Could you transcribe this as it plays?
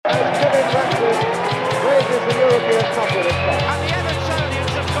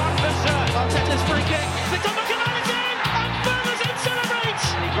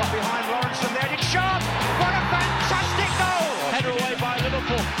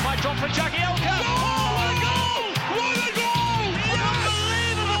Drop for Jagielka. Oh, what a goal! What a goal!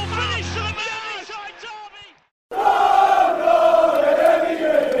 Unbelievable finish to the Merseyside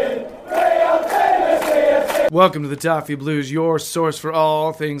derby. Welcome to the Toffee Blues, your source for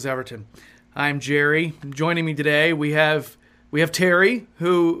all things Everton. I'm Jerry. Joining me today, we have Terry,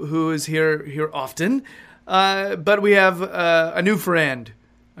 who is here often, but we have a new friend.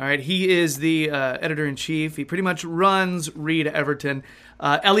 All right, he is the editor-in-chief. He pretty much runs Read Everton.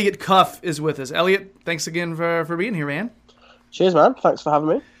 Elliot Cuff is with us. Elliot, thanks again for being here, man. Cheers, man. Thanks for having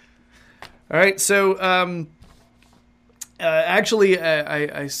me. All right, so actually,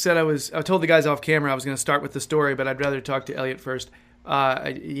 I told the guys off camera I was going to start with the story, but I'd rather talk to Elliot first.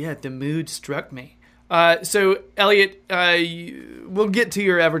 The mood struck me. So Elliot, we'll get to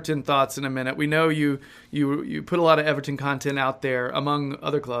your Everton thoughts in a minute. We know you put a lot of Everton content out there among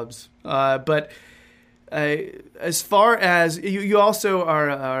other clubs, but as far as you also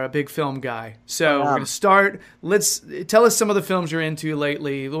are a big film guy. So we're going to start. Let's tell us some of the films you're into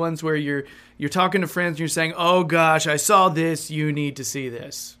lately. The ones where you're talking to friends and you're saying, "Oh gosh, I saw this. You need to see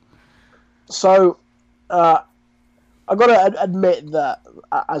this." So, I've got to admit that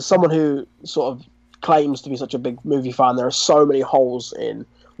as someone who sort of claims to be such a big movie fan, there are so many holes in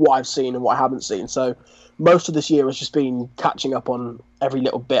what I've seen and what I haven't seen. So most of this year has just been catching up on every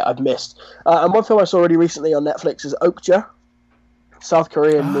little bit I've missed. And one film I saw really recently on Netflix is Okja, South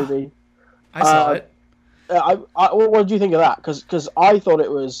Korean movie. I saw it. What do you think of that? Because I thought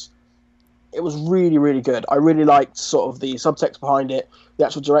it was really, really good. I really liked sort of the subtext behind it, the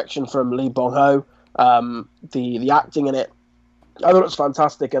actual direction from Lee Bong-ho, the acting in it. I thought it was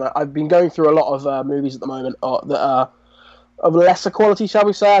fantastic, and I've been going through a lot of movies at the moment that are of lesser quality, shall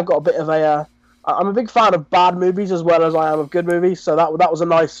we say. I've got a bit of I'm a big fan of bad movies as well as I am of good movies, so that was a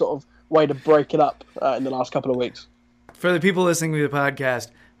nice sort of way to break it up in the last couple of weeks. For the people listening to the podcast,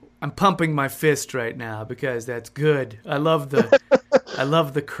 I'm pumping my fist right now because that's good. I love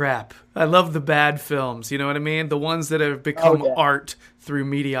the crap. I love the bad films. You know what I mean? The ones that have become art through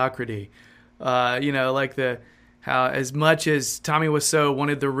mediocrity. Like how as much as Tommy Wiseau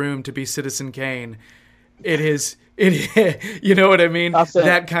wanted The Room to be Citizen Kane, it you know what I mean?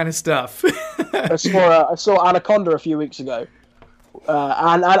 That kind of stuff. I saw Anaconda a few weeks ago,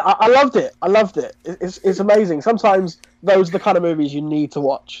 and I loved it. It's amazing. Sometimes those are the kind of movies you need to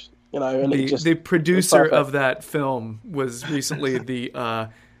watch. You know, and the producer of that film was recently the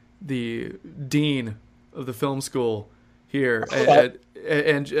dean of the film school here,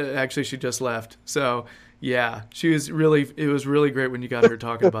 and actually she just left. So yeah, it was really great when you got her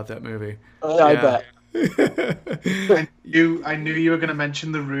talking about that movie. I bet. I knew you were going to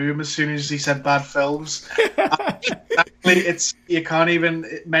mention The Room as soon as he said bad films. You can't even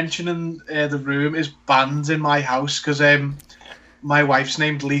mentioning The Room is banned in my house because my wife's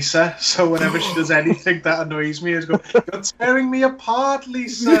named Lisa, so whenever she does anything that annoys me, is go, "You're tearing me apart,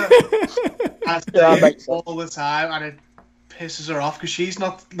 Lisa." All the time, and it pisses her off because she's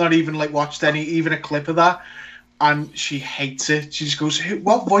not even like watched even a clip of that. And she hates it. She just goes,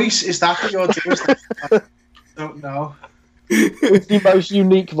 "What voice is that you're doing?" I don't know. It's the most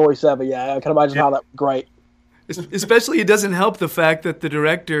unique voice ever, yeah. I can imagine how that's great. Especially, it doesn't help the fact that the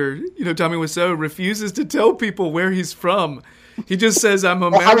director, Tommy Wiseau, refuses to tell people where he's from. He just says, "I'm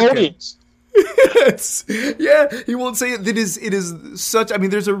American." He won't say it. It is such. I mean,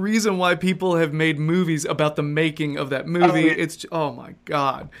 there's a reason why people have made movies about the making of that movie. It's oh my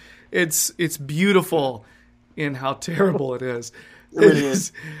god, it's beautiful in how terrible it is. It really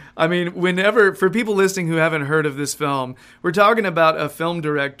is. I mean, for people listening who haven't heard of this film, we're talking about a film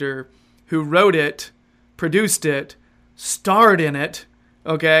director who wrote it, produced it, starred in it,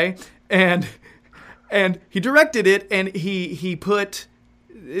 okay, and he directed it, and he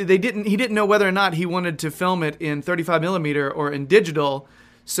didn't know whether or not he wanted to film it in 35 millimeter or in digital,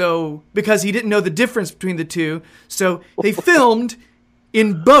 so because he didn't know the difference between the two, so they filmed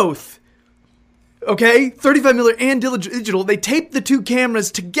in both. Okay, 35 millimeter and digital. They taped the two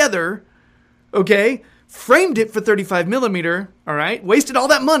cameras together. Okay, framed it for 35 millimeter. All right, wasted all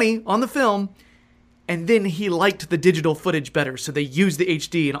that money on the film, and then he liked the digital footage better, so they used the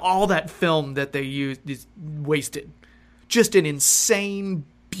HD, and all that film that they used is wasted. Just an insane,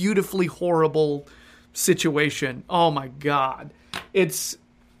 beautifully horrible situation. Oh my god, it's.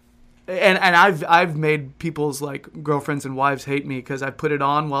 And I've made people's like girlfriends and wives hate me because I put it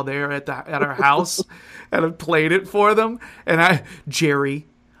on while they're at our house and I've played it for them. And Jerry,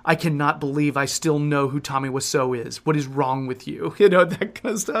 I cannot believe I still know who Tommy Wiseau is. What is wrong with you? That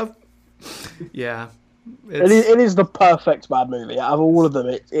kind of stuff. Yeah. It is the perfect bad movie. Out of all of them,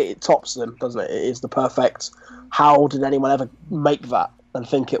 it tops them, doesn't it? It is the perfect. How did anyone ever make that? and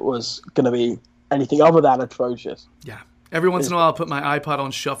think it was going to be anything other than atrocious. Yeah. Every once in a while, I'll put my iPod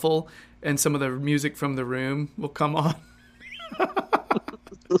on shuffle, and some of the music from The Room will come on.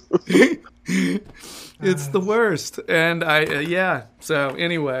 It's the worst. And so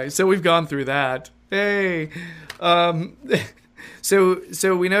anyway, so we've gone through that. Hey.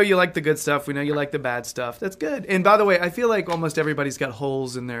 So we know you like the good stuff. We know you like the bad stuff. That's good. And by the way, I feel like almost everybody's got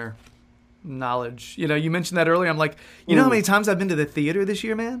holes in their knowledge. You know, you mentioned that earlier. I'm like, you know how many times I've been to the theater this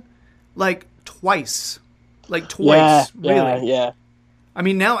year, man? Like twice. Really. Yeah. I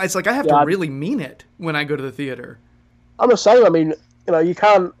mean, now it's like I have to really mean it when I go to the theater. I'm the same. I mean, you know,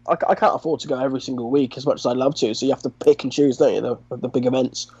 I can't afford to go every single week as much as I'd love to. So you have to pick and choose, don't you? The big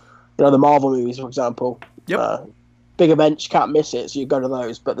events, you know, the Marvel movies, for example. Yep. Big events, you can't miss it, so you go to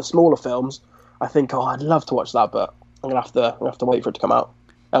those. But the smaller films, I think, I'd love to watch that, but I'm gonna have to wait for it to come out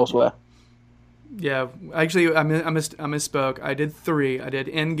elsewhere. Yeah, actually, I misspoke. I did 3. I did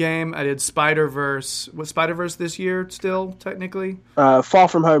Endgame. I did Spider-Verse. Was Spider-Verse this year still, technically? Far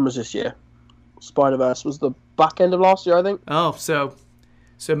From Home was this year. Spider-Verse was the back end of last year, I think. Oh, so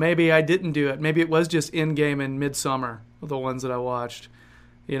maybe I didn't do it. Maybe it was just Endgame and Midsommar, the ones that I watched.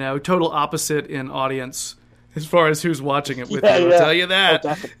 You know, total opposite in audience as far as who's watching it with you. I'll tell you that. Oh,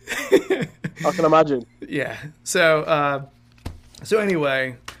 definitely. I can imagine. Yeah. So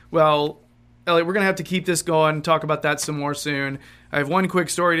anyway, well, Elliot, we're going to have to keep this going, talk about that some more soon. I have one quick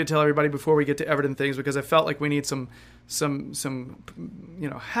story to tell everybody before we get to Everton things, because I felt like we need some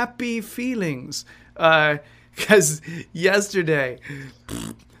happy feelings. Because yesterday,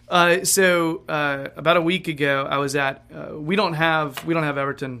 about a week ago, I was at, we don't have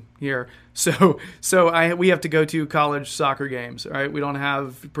Everton here. So we have to go to college soccer games, all right? We don't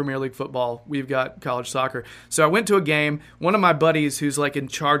have Premier League football. We've got college soccer. So I went to a game. One of my buddies who's like in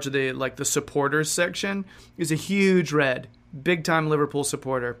charge of the supporters section is a huge big time Liverpool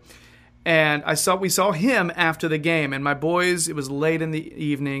supporter. And we saw him after the game, and my boys, it was late in the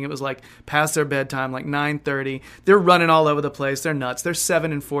evening. It was like past their bedtime, like 9:30. They're running all over the place. They're nuts. They're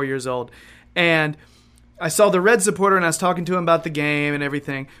 7 and 4 years old. And I saw the Red supporter, and I was talking to him about the game and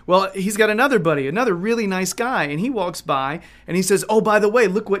everything. Well, he's got another buddy, another really nice guy, and he walks by, and he says, "Oh, by the way,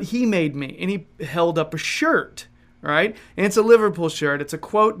 look what he made me." And he held up a shirt, right? And it's a Liverpool shirt. It's a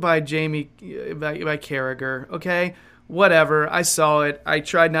quote by by Carragher, okay? Whatever. I saw it. I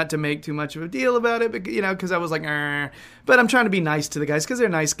tried not to make too much of a deal about it, because I was like, but I'm trying to be nice to the guys because they're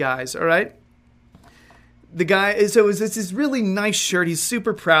nice guys, all right? The guy, so it was this really nice shirt. He's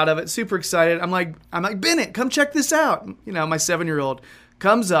super proud of it, super excited. I'm like, Bennett, come check this out. You know, my 7-year-old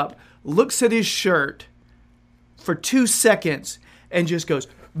comes up, looks at his shirt for 2 seconds, and just goes,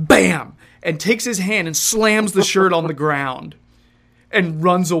 bam, and takes his hand and slams the shirt on the ground and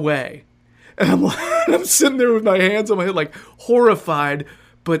runs away. And I'm sitting there with my hands on my head, like horrified,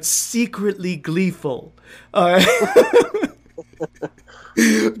 but secretly gleeful.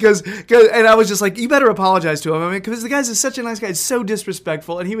 Because I was just like, you better apologize to him. I mean, because the guy's such a nice guy. It's so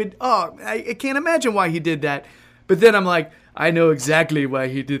disrespectful. And he would, I can't imagine why he did that. But then I'm like, I know exactly why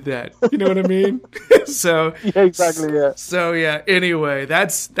he did that. You know what I mean? So yeah, exactly. Yeah. So yeah. Anyway,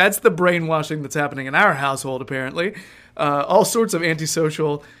 that's the brainwashing that's happening in our household. Apparently, all sorts of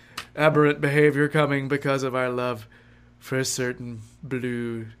antisocial, aberrant behavior coming because of our love for a certain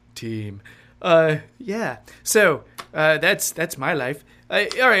blue team. Yeah. So that's my life.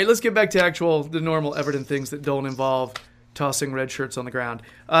 All right, let's get back to the normal Everton things that don't involve tossing red shirts on the ground.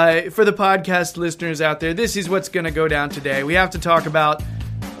 For the podcast listeners out there, this is what's going to go down today. We have to talk about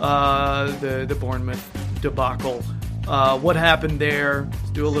the Bournemouth debacle. What happened there? Let's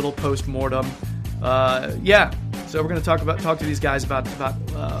do a little post-mortem. Yeah. So we're going to talk to these guys about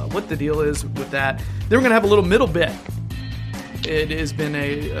what the deal is with that. Then we're going to have a little middle bit. It has been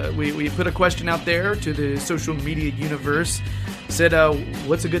we put a question out there to the social media universe. Said,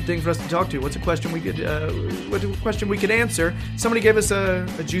 what's a good thing for us to talk to? What's a question we could answer? Somebody gave us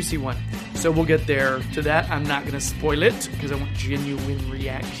a juicy one, so we'll get there to that. I'm not going to spoil it because I want genuine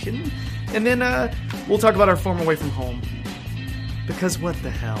reaction. And then we'll talk about our form away from home. Because what the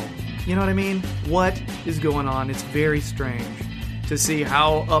hell? You know what I mean? What is going on? It's very strange to see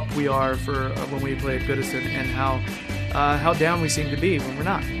how up we are for when we play at Goodison and how down we seem to be when we're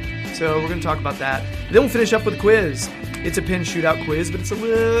not. So we're going to talk about that. Then we'll finish up with a quiz. It's a pin shootout quiz, but it's a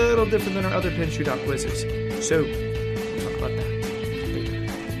little different than our other pin shootout quizzes. So we'll talk about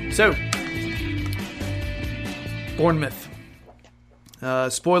that. So, Bournemouth.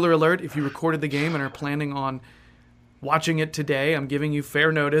 Spoiler alert, if you recorded the game and are planning on watching it today, I'm giving you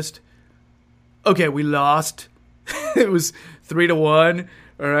fair notice. Okay, we lost. It was 3-1.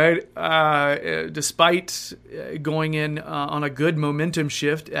 All All right. Despite going in on a good momentum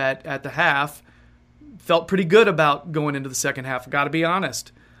shift at the half, felt pretty good about going into the second half. Got to be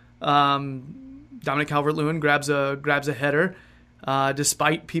honest. Dominic Calvert-Lewin grabs a header,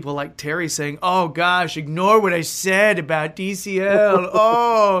 despite people like Terry saying, "Oh gosh, ignore what I said about DCL."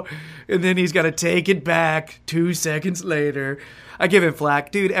 Oh, and then he's got to take it back 2 seconds later. I give him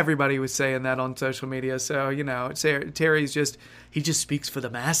flack, dude. Everybody was saying that on social media, so Terry's he just speaks for the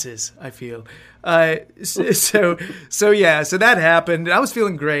masses, I feel. So that happened. I was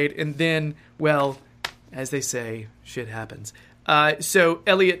feeling great, and then, well, as they say, shit happens. So,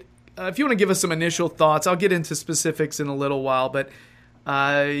 Elliot, if you want to give us some initial thoughts, I'll get into specifics in a little while, but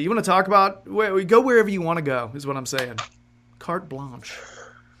you want to talk about, go wherever you want to go, is what I'm saying. Carte blanche.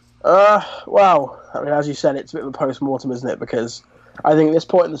 Well, I mean, as you said, it's a bit of a post-mortem, isn't it? Because I think at this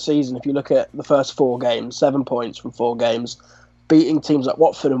point in the season, if you look at the first 4 games, 7 points from 4 games, beating teams like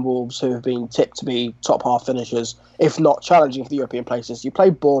Watford and Wolves, who have been tipped to be top half finishers, if not challenging for the European places. You play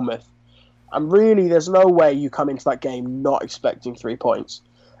Bournemouth, and really there's no way you come into that game not expecting 3 points.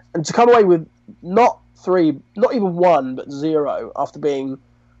 And to come away with not even 1, but 0 after being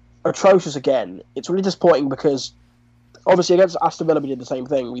atrocious again, it's really disappointing because obviously against Aston Villa we did the same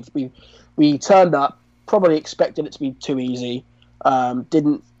thing. We turned up, probably expected it to be too easy,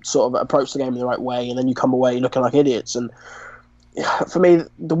 didn't sort of approach the game in the right way, and then you come away looking like idiots. And for me,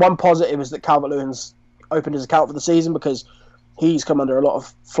 the one positive is that Calvert-Lewin's opened his account for the season, because he's come under a lot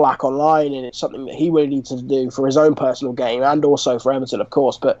of flack online, and it's something that he really needs to do for his own personal game and also for Everton, of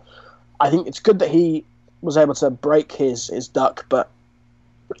course. But I think it's good that he was able to break his duck. But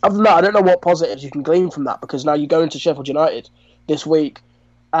other than that, I don't know what positives you can glean from that, because now you go into Sheffield United this week,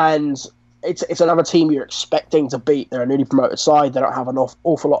 and it's another team you're expecting to beat. They're a newly promoted side. They don't have an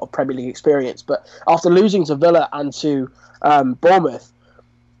awful lot of Premier League experience. But after losing to Villa and to Bournemouth,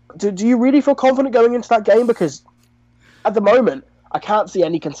 do you really feel confident going into that game? Because at the moment, I can't see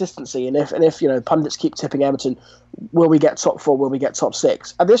any consistency. And if pundits keep tipping Everton, will we get top 4? Will we get top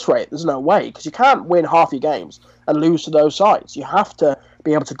 6? At this rate, there's no way, because you can't win half your games and lose to those sides. You have to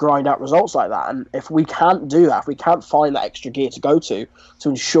be able to grind out results like that. And if we can't do that, if we can't find that extra gear to go to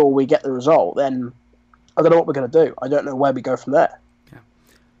ensure we get the result, then I don't know what we're going to do. I don't know where we go from there. Yeah.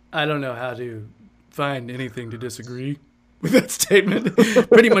 I don't know how to find anything to disagree with that statement.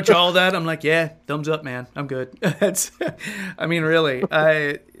 Pretty much all that, I'm like, yeah, thumbs up, man. I'm good. I mean, really,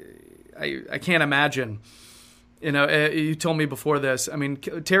 I can't imagine. You told me before this. I mean,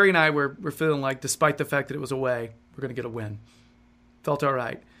 Terry and I were feeling like, despite the fact that it was away, we're going to get a win. Felt all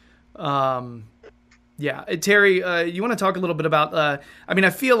right. Yeah, Terry, you want to talk a little bit about? I mean,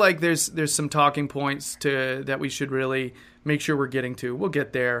 I feel like there's some talking points that we should really make sure we're getting to. We'll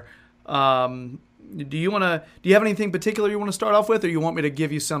get there. Do you have anything particular you want to start off with, or you want me to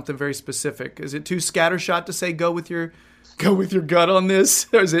give you something very specific? Is it too scattershot to say go with your gut on this,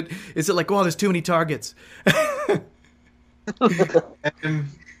 or is it like, oh, there's too many targets?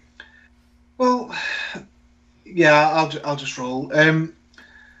 Well, yeah, I'll just roll.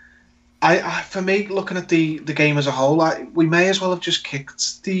 I for me, looking at the game as a whole, we may as well have just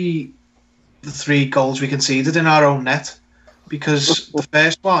kicked the 3 goals we conceded in our own net, because the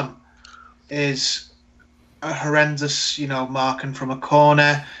first one is a horrendous, marking from a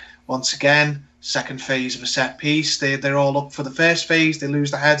corner. Once again, second phase of a set piece. They're all up for the first phase. They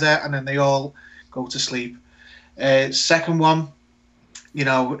lose the header, and then they all go to sleep. Second one,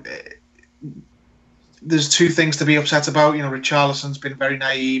 there's 2 things to be upset about. Richarlison's been very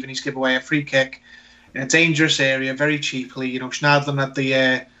naive, and he's given away a free kick in a dangerous area very cheaply. Schneiderlin had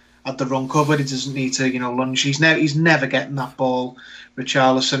the run covered. He doesn't need to, lunge. He's never getting that ball,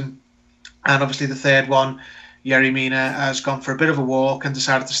 Richarlison. And obviously the third one, Yerry Mina has gone for a bit of a walk and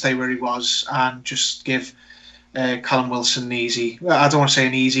decided to stay where he was and just give Callum Wilson an easy, I don't want to say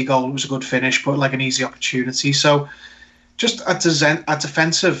an easy goal, it was a good finish, but like an easy opportunity. So just a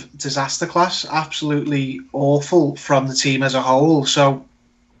defensive disaster class, absolutely awful from the team as a whole. So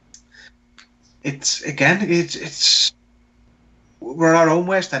it's we're our own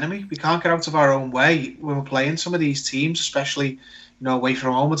worst enemy. We can't get out of our own way when we're playing some of these teams, especially away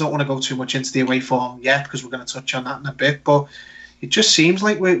from home. I don't want to go too much into the away form yet, because we're going to touch on that in a bit. But it just seems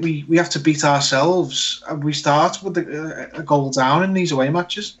like we have to beat ourselves, and we start with a goal down in these away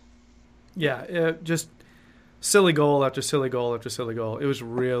matches. Yeah, just silly goal after silly goal after silly goal. It was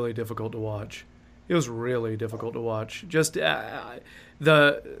really difficult to watch. Just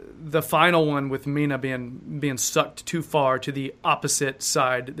the final one with Mina being sucked too far to the opposite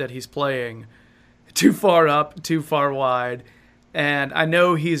side that he's playing, too far up, too far wide. And I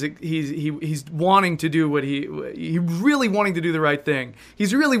know he's wanting to do what he really wanting to do the right thing.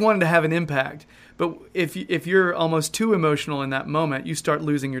 He's really wanting to have an impact. But if you're almost too emotional in that moment, you start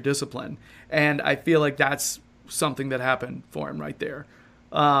losing your discipline. And I feel like that's something that happened for him right there.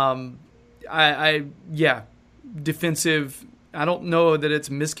 Defensive. I don't know that it's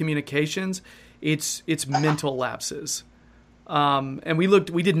miscommunications. It's mental lapses. And we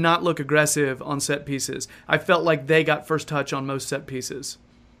did not look aggressive on set pieces. I felt like they got first touch on most set pieces.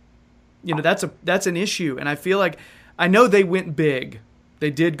 You know, that's an issue. And I feel like, I know they went big.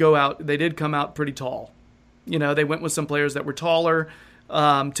 They did come out pretty tall. You know, they went with some players that were taller,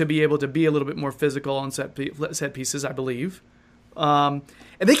 to be able to be a little bit more physical on set pieces, I believe. And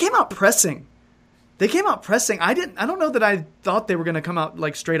they came out pressing. I don't know that I thought they were going to come out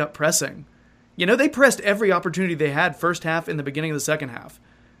like straight up pressing. You know, they pressed every opportunity they had first half and the beginning of the second half.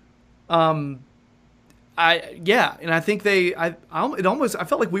 And I think I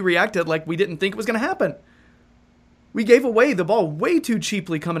felt like we reacted like we didn't think it was going to happen. We gave away the ball way too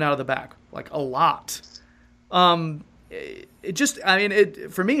cheaply coming out of the back, like a lot. For me, it's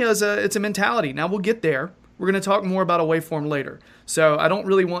a mentality. Now we'll get there. We're going to talk more about away form later. So I don't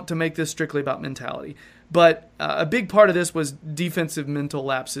really want to make this strictly about mentality. But a big part of this was defensive mental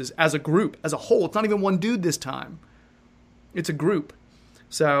lapses as a group, as a whole. It's not even one dude this time. It's a group.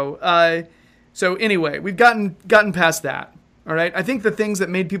 So anyway, we've gotten past that. All right. I think the things that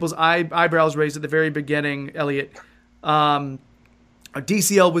made people's eyebrows raise at the very beginning, Elliot,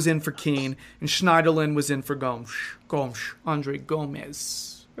 DCL was in for Keane and Schneiderlin was in for Gomes, Andre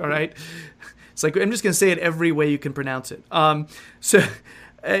Gomez. All right. It's like, I'm just going to say it every way you can pronounce it. But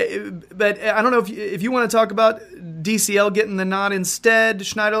I don't know if you want to talk about DCL getting the nod instead,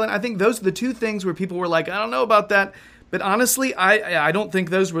 Schneiderlin. I think those are the two things where people were like, I don't know about that. But honestly, I don't think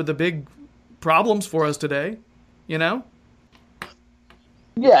those were the big problems for us today, you know?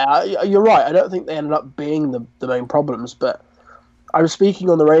 Yeah, you're right. I don't think they ended up being the main problems, but I was speaking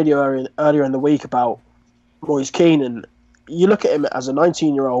on the radio earlier in the week about Moise Keane, and you look at him as a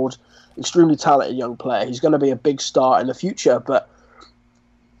 19-year-old, extremely talented young player. He's going to be a big star in the future, but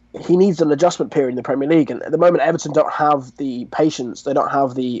he needs an adjustment period in the Premier League, and at the moment Everton don't have the patience, they don't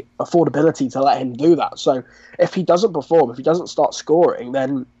have the affordability to let him do that. So if he doesn't perform, if he doesn't start scoring,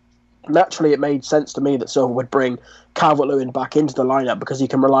 then naturally it made sense to me that Silva would bring Calvert-Lewin back into the lineup because he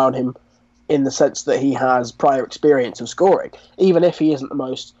can rely on him in the sense that he has prior experience of scoring, even if he isn't the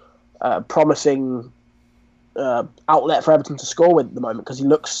most promising outlet for Everton to score with at the moment because he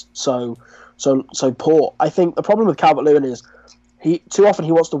looks so poor. I think the problem with Calvert-Lewin is too often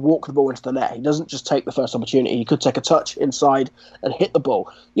he wants to walk the ball into the net. He doesn't just take the first opportunity. He could take a touch inside and hit the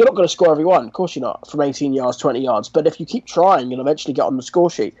ball. You're not going to score every one, of course you're not, from 18 yards, 20 yards. But if you keep trying, you'll eventually get on the score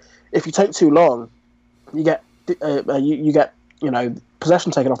sheet. If you take too long, you get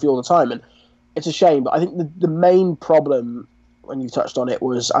possession taken off you all the time, and it's a shame. But I think the main problem, when you touched on it,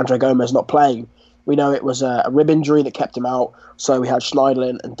 was Andre Gomez not playing. We know it was a rib injury that kept him out, so we had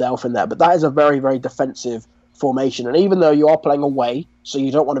Schneiderlin and Delph in there. But that is a very, very defensive formation, and even though you are playing away, so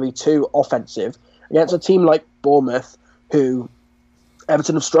you don't want to be too offensive against a team like Bournemouth, who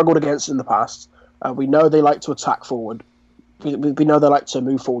Everton have struggled against in the past. We know they like to attack forward. We know they like to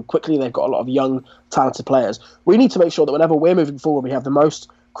move forward quickly. They've got a lot of young, talented players. We need to make sure that whenever we're moving forward, we have the most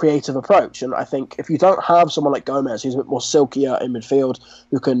creative approach. And I think if you don't have someone like Gomez, who's a bit more silkier in midfield,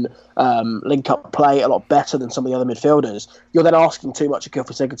 who can link up play a lot better than some of the other midfielders, you're then asking too much of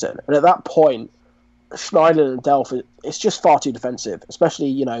Gylfi Sigurdsson. And at that point, Schneiderlin and Delph, it's just far too defensive,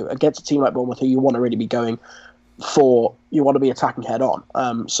 especially against a team like Bournemouth, who you want to really be going for. You want to be attacking head on.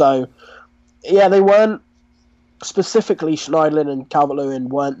 They weren't. Specifically, Schneiderlin and Calvert-Lewin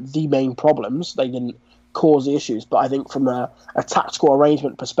weren't the main problems. They didn't cause the issues. But I think from a tactical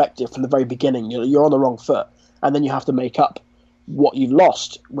arrangement perspective, from the very beginning, you're on the wrong foot. And then you have to make up what you've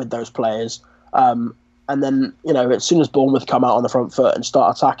lost with those players. And then, as soon as Bournemouth come out on the front foot and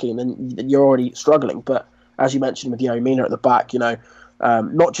start attacking, then you're already struggling. But as you mentioned with Yerry Mina at the back,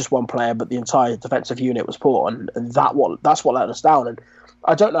 not just one player, but the entire defensive unit was poor. And that's what let us down. And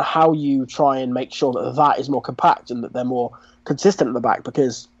I don't know how you try and make sure that is more compact and that they're more consistent at the back,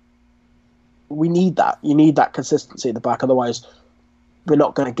 because we need that. You need that consistency at the back, otherwise we're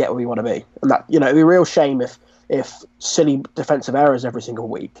not going to get where we want to be. And that, it'd be a real shame if silly defensive errors every single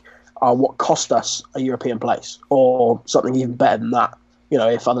week are what cost us a European place, or something even better than that.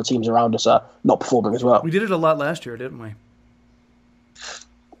 If other teams around us are not performing as well. We did it a lot last year, didn't we?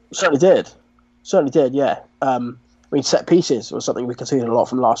 Certainly did, yeah. Set pieces was something we conceded a lot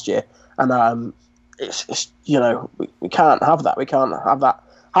from last year, and we can't have that. We can't have that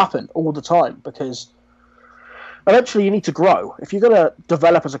happen all the time, because eventually you need to grow. If you're going to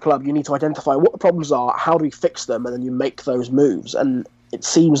develop as a club, you need to identify what the problems are, how do we fix them, and then you make those moves. And it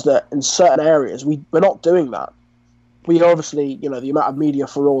seems that in certain areas we're not doing that. We obviously, the amount of media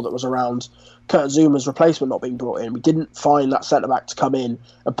furore that was around Kurt Zuma's replacement not being brought in, we didn't find that centre-back to come in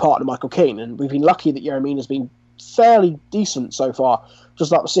and partner Michael Keane. And we've been lucky that Yeremina has been fairly decent so far,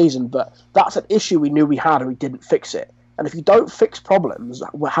 just like the season. But that's an issue we knew we had and we didn't fix it. And if you don't fix problems,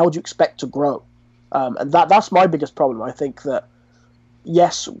 how do you expect to grow? And that's my biggest problem. I think that,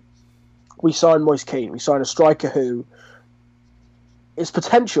 yes, we signed Moise Keane. We signed a striker who is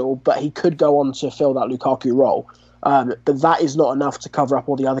potential, but he could go on to fill that Lukaku role. But that is not enough to cover up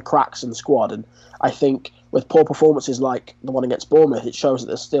all the other cracks in the squad. And I think with poor performances like the one against Bournemouth, it shows that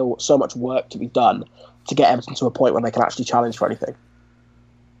there's still so much work to be done to get Everton to a point where they can actually challenge for anything.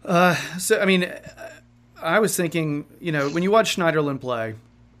 I was thinking, when you watch Schneiderlin play,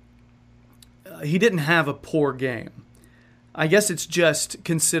 he didn't have a poor game. I guess it's just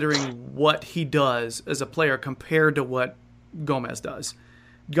considering what he does as a player compared to what Gomez does.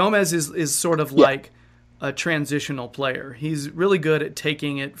 Gomez is sort of like a transitional player. He's really good at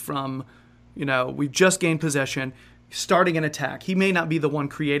taking it from, we've just gained possession, starting an attack. He may not be the one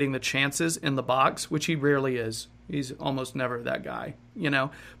creating the chances in the box, which he rarely is. He's almost never that guy,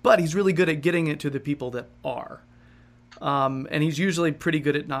 But he's really good at getting it to the people that are. And he's usually pretty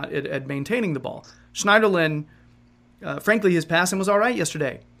good at maintaining the ball. Schneiderlin, frankly, his passing was all right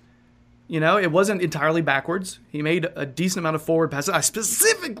yesterday. It wasn't entirely backwards. He made a decent amount of forward passes. I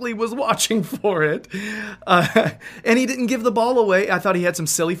specifically was watching for it. And he didn't give the ball away. I thought he had some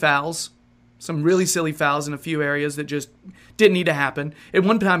silly fouls, some really silly fouls in a few areas that just didn't need to happen. At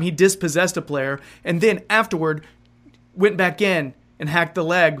one time, he dispossessed a player, and then afterward went back in and hacked the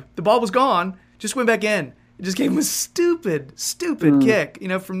leg. The ball was gone, just went back in. It just gave him a stupid kick,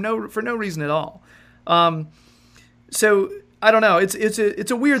 for no reason at all. So I don't know.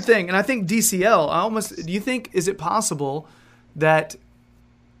 It's a weird thing, and I think DCL. Do you think is it possible that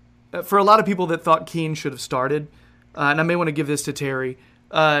for a lot of people that thought Keane should have started, and I may want to give this to Terry,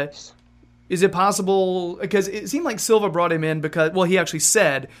 is it possible because it seemed like Silva brought him in because he actually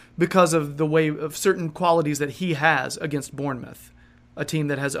said because of the way of certain qualities that he has against Bournemouth, a team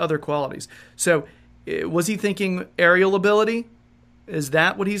that has other qualities. So was he thinking aerial ability? Is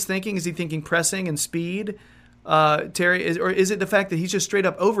that what he's thinking? Is he thinking pressing and speed? Terry, or is it the fact that he's just straight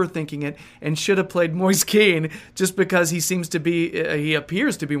up overthinking it and should have played Moise Keane just because he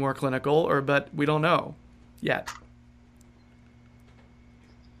appears to be more clinical, but we don't know yet.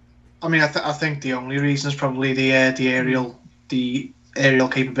 I mean, I think the only reason is probably the aerial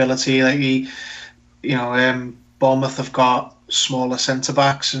capability. Like Bournemouth have got smaller centre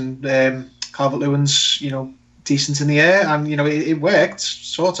backs, and Calvert-Lewin's decent in the air, and it worked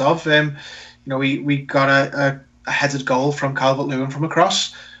sort of. We got a headed goal from Calvert-Lewin from a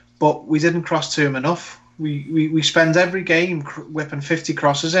cross, but we didn't cross to him enough. We spend every game whipping 50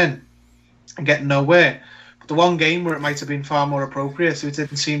 crosses in and getting nowhere. But the one game where it might have been far more appropriate, it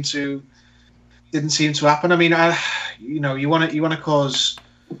didn't seem to happen. I mean, you want to cause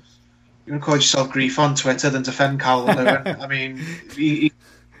yourself grief on Twitter than defend Calvert-Lewin. I mean, he's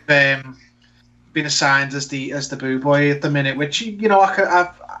been assigned as the boo boy at the minute, which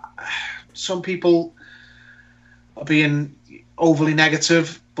some people are being overly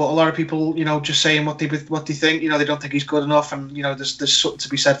negative, but a lot of people, just saying what they think. They don't think he's good enough, and there's something to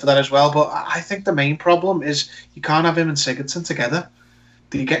be said for that as well. But I think the main problem is you can't have him and Sigurdsson together.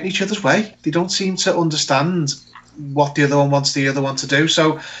 They get in each other's way. They don't seem to understand what the other one wants the other one to do.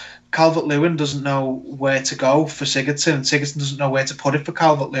 So Calvert-Lewin doesn't know where to go for Sigurdsson, and Sigurdsson doesn't know where to put it for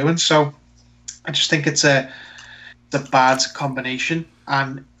Calvert-Lewin. So I just think it's a bad combination,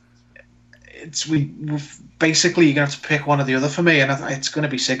 and basically you're going to have to pick one or the other for me, and it's going to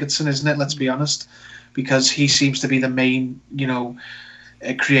be Sigurdsson, isn't it? Let's be honest, because he seems to be the main,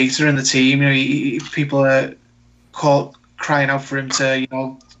 creator in the team. People are crying out for him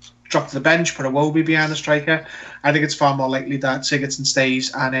to, drop to the bench, put a Iwobi behind the striker. I think it's far more likely that Sigurdsson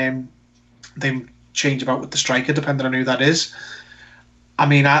stays and they change about with the striker, depending on who that is. I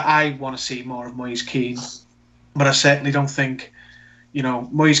mean, I want to see more of Moise Keane, but I certainly don't think.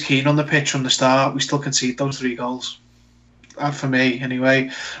 Moise Keane on the pitch from the start, we still concede those 3 goals. For me, anyway.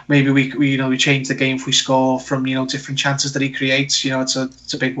 Maybe we change the game if we score from different chances that he creates.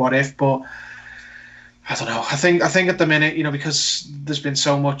 It's a big what if, but I don't know. I think at the minute, because there's been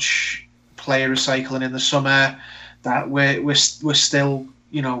so much player recycling in the summer that we're still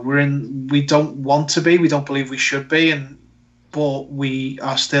we don't want to be, we don't believe we should be, but we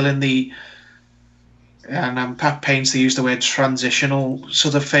are still in the and Pat Painesley used the word transitional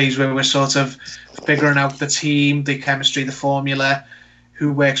sort of phase where we're sort of figuring out the team, the chemistry, the formula,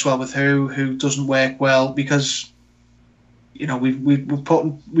 who works well with who doesn't work well, because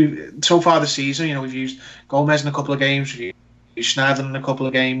we've so far this season, we've used Gomez in a couple of games, we've used Schneider in a couple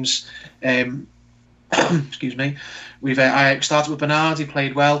of games. Excuse me. I started with Bernard. He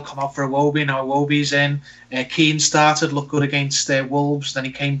played well. Come out for Iwobi. Now Iwobi's in. Keane started, looked good against Wolves. Then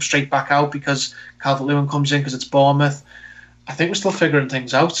he came straight back out because Calvert-Lewin comes in because it's Bournemouth. I think we're still figuring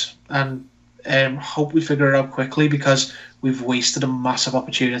things out, and hope we figure it out quickly, because we've wasted a massive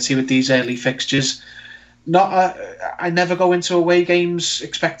opportunity with these early fixtures. I never go into away games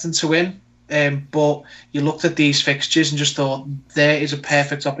expecting to win, but you looked at these fixtures and just thought there is a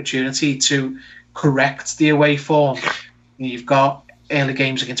perfect opportunity to correct the away form. You've got early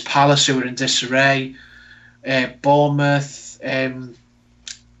games against Palace, who are in disarray, Bournemouth,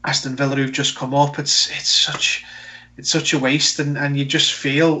 Aston Villa, who've just come up. It's such a waste, and you just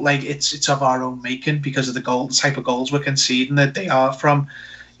feel like it's of our own making because of the type of goals we're conceding, that they are from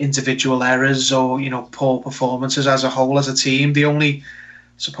individual errors or poor performances as a whole, as a team. The only,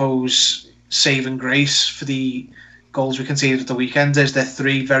 suppose, saving grace for the goals we conceded at the weekend is they're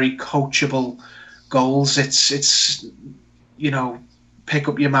three very coachable goals. It's pick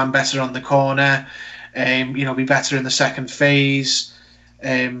up your man better on the corner, be better in the second phase,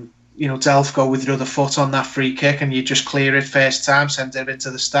 Delph go with your other foot on that free kick and you just clear it first time, send it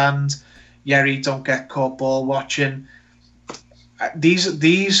into the stand. Yerry, don't get caught ball watching.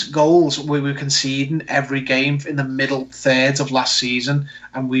 These goals we were conceding every game in the middle third of last season,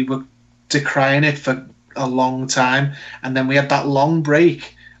 and we were decrying it for a long time, and then we had that long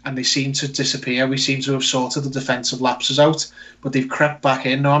break and they seem to disappear. We seem to have sorted the defensive lapses out, but they've crept back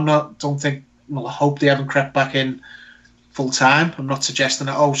in. No, I hope they haven't crept back in full time. I'm not suggesting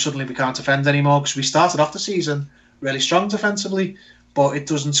that suddenly we can't defend anymore, because we started off the season really strong defensively, but it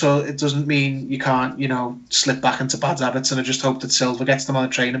doesn't mean you can't slip back into bad habits. And I just hope that Silva gets them on a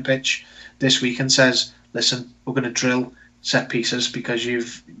training pitch this week and says, listen, we're going to drill set pieces because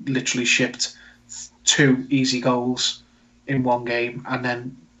you've literally shipped 2 easy goals in one game, and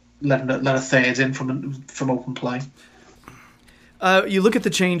then let a third in from open play. You look at the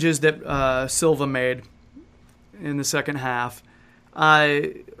changes that Silva made in the second half.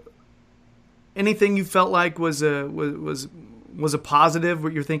 Anything you felt like was a positive?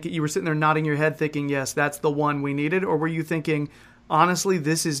 Where you were sitting there nodding your head, thinking, "Yes, that's the one we needed," or were you thinking, honestly,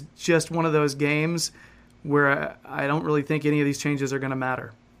 this is just one of those games where I don't really think any of these changes are going to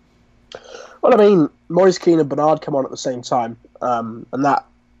matter? Well, I mean, Moise Keane and Bernard come on at the same time, and that,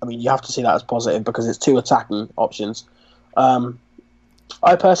 you have to see that as positive because it's 2 attacking options.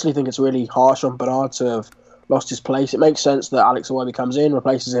 I personally think it's really harsh on Bernard to have lost his place. It makes sense that Alex Iwobi comes in,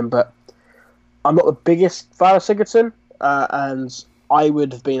 replaces him, but I'm not the biggest fan of Sigurdsson, and I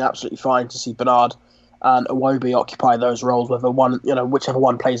would have been absolutely fine to see Bernard and Iwobi occupy those roles, whichever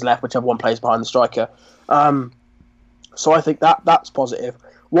one plays left, whichever one plays behind the striker. So I think that's positive.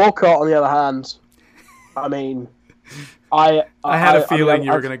 Walcott, on the other hand, I had a feeling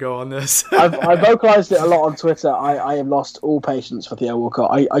you were going to go on this. I vocalised it a lot on Twitter. I have lost all patience for Theo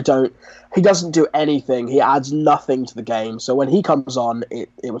Walcott. He doesn't do anything. He adds nothing to the game. So when he comes on, it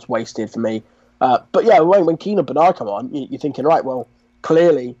was wasted for me. But yeah, when Keane and Bernard come on, you're thinking, right, well,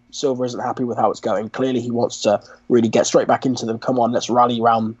 clearly Silva isn't happy with how it's going. Clearly he wants to really get straight back into them. Come on, let's rally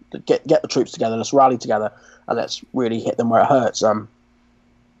around, get the troops together, let's rally together, and let's really hit them where it hurts.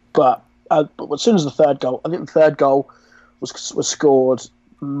 But as soon as the third goal, I think the third goal was scored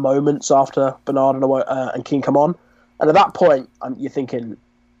moments after Bernard and Keane come on. And at that point, you're thinking,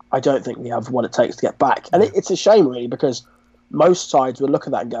 I don't think we have what it takes to get back. And it's a shame, really, because most sides would look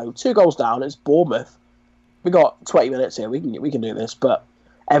at that and go, 2 goals down, it's Bournemouth. We got 20 minutes here, we can do this. But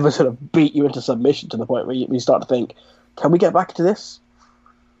Everton have beat you into submission to the point where you start to think, can we get back to this?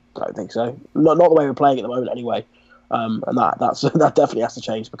 I don't think so. Not the way we're playing at the moment, anyway. And that definitely has to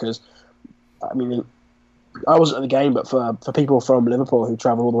change, because, I wasn't at the game, but for people from Liverpool who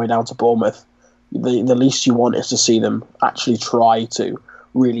travel all the way down to Bournemouth, the least you want is to see them actually try to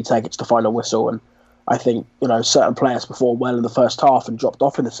really take it to the final whistle. And I think, certain players performed well in the first half and dropped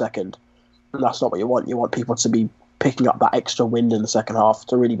off in the second. And that's not what you want. You want people to be picking up that extra wind in the second half,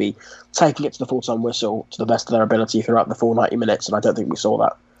 to really be taking it to the full-time whistle to the best of their ability throughout the full 90 minutes. And I don't think we saw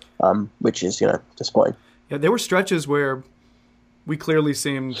that, which is, disappointing. Yeah, there were stretches where we clearly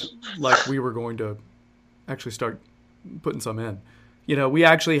seemed like we were going to actually start putting some in. We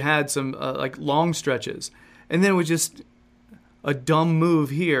actually had some long stretches, and then it was just a dumb move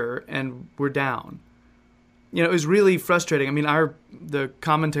here and we're down. it was really frustrating. I mean, the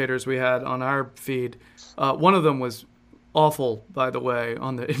commentators we had on our feed, one of them was awful, by the way,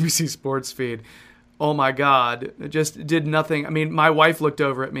 on the NBC Sports feed. Oh my God, it just did nothing. I mean, my wife looked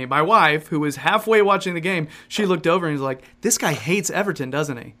over at me. My wife, who was halfway watching the game, she looked over and was like, "This guy hates Everton,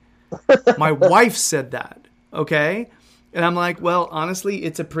 doesn't he?" My wife said that, okay? And I'm like, well, honestly,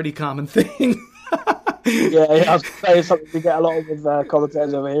 it's a pretty common thing. Yeah, I was going to say it's something we get a lot of with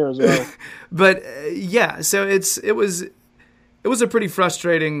commentators over here as well. But yeah, so it was a pretty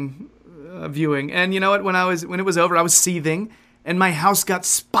frustrating viewing. And you know what? When it was over, I was seething, and my house got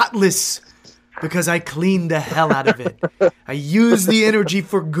spotless because I cleaned the hell out of it. I used the energy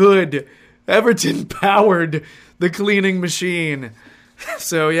for good. Everton powered the cleaning machine.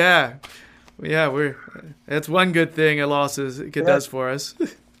 So yeah, that's one good thing a loss does for us.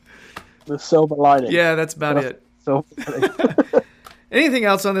 The silver lining. Yeah, that's about it. Silver lining. Anything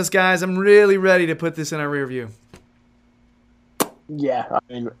else on this, guys? I'm really ready to put this in our rear view. Yeah, I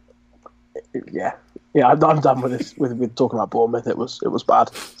mean, yeah. I'm done with this. With talking about Bournemouth, it was bad.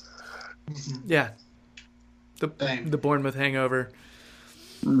 Yeah, the Bournemouth hangover.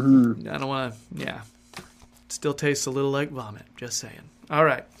 Mm-hmm. I don't want to. Yeah, still tastes a little like vomit. Just saying. All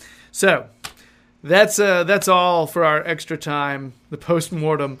right, so that's all for our extra time. The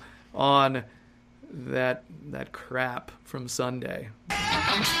post-mortem on that crap from Sunday.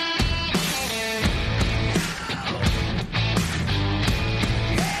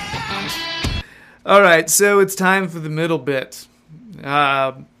 All right, so it's time for the middle bit.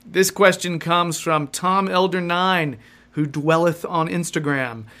 This question comes from Tom Elder 9, who dwelleth on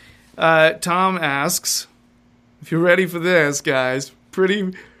Instagram. Tom asks, if you're ready for this, guys,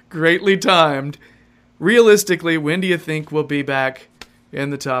 pretty greatly timed. Realistically, when do you think we'll be back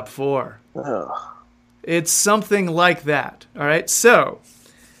in the top 4? It's something like that. All right. So,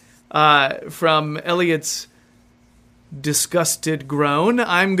 from Elliot's disgusted groan,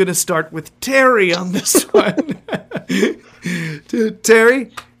 I'm going to start with Terry on this one.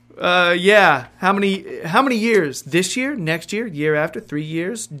 Terry, yeah. How many years? This year? Next year? Year after? 3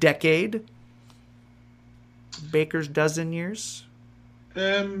 years? Decade? Baker's dozen years?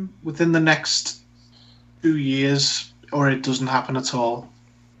 Within the next 2 years, or it doesn't happen at all.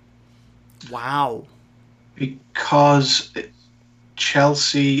 Wow. Because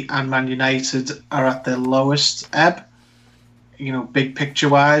Chelsea and Man United are at their lowest ebb. Big picture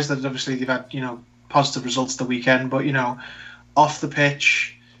wise, that obviously they've had, positive results the weekend, but, off the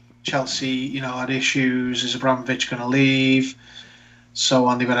pitch, Chelsea, had issues. Is Abramovich going to leave? So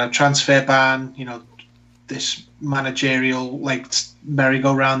on, they've had a transfer ban, this managerial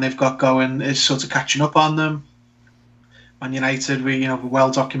merry-go-round they've got going is sort of catching up on them. Man United, we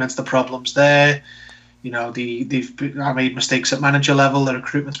well documented the problems there. They've made mistakes at manager level. Their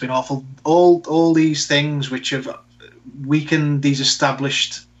recruitment's been awful. All these things which have weakened these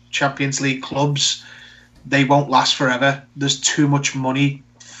established Champions League clubs, they won't last forever. There's too much money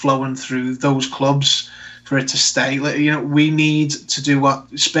flowing through those clubs for it to stay. We need to do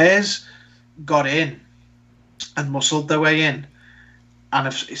what Spurs got in and muscled their way in and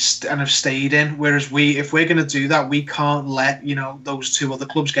have stayed in. Whereas if we're going to do that, we can't let those two other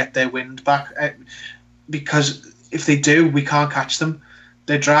clubs get their wind back, because if they do, we can't catch them.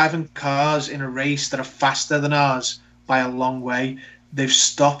 They're driving cars in a race that are faster than ours by a long way. They've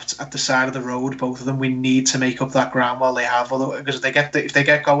stopped at the side of the road, both of them. We need to make up that ground while they have, because if they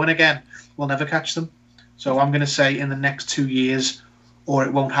get going again, we'll never catch them. So I'm going to say in the next 2 years, or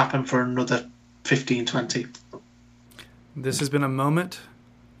it won't happen for another 15, 20. This has been a moment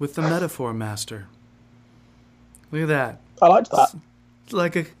with the metaphor master. Look at that. I liked that. It's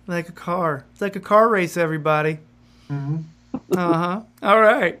like a car. It's like a car race, everybody. Mm-hmm. Uh-huh. All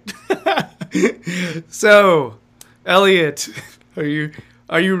right. So, Elliot, are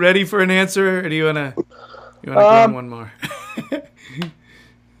you ready for an answer, or do you wanna go on one more?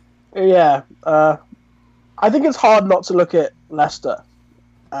 Yeah. I think it's hard not to look at Leicester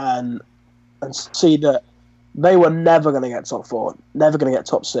and see that they were never going to get top 4, never going to get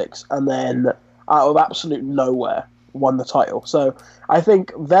top 6, and then out of absolute nowhere won the title. So I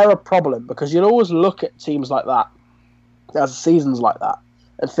think they're a problem, because you'll always look at teams like that, as seasons like that,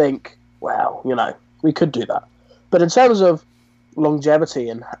 and think, well, we could do that. But in terms of longevity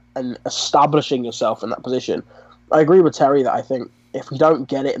and establishing yourself in that position, I agree with Terry that I think if we don't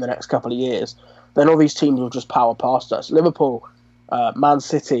get it in the next couple of years, then all these teams will just power past us. Liverpool, Man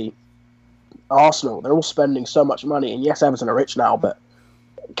City, Arsenal, they're all spending so much money, and yes, Everton are rich now, but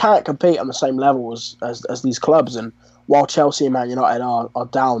can't compete on the same level as these clubs. And while Chelsea and Man United are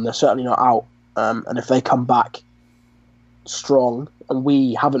down, they're certainly not out. And if they come back, strong, and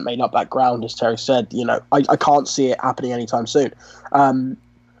we haven't made up that ground, as Terry said. I can't see it happening anytime soon.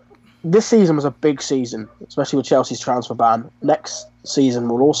 This season was a big season, especially with Chelsea's transfer ban. Next season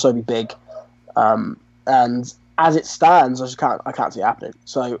will also be big, and as it stands, I can't see it happening.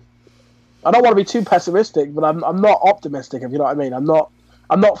 So I don't want to be too pessimistic, but I'm not optimistic, if you know what I mean. I'm not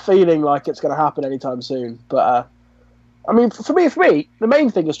feeling like it's going to happen anytime soon. But I mean, for me, the main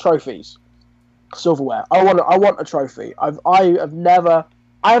thing is trophies, silverware. I want a trophy. I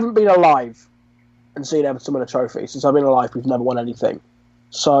haven't been alive and seen Everton win a trophy since I've been alive. We've never won anything,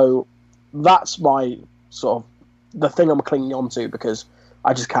 so that's my sort of the thing I'm clinging on to, because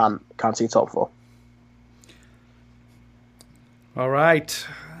I just can't see top four. All right.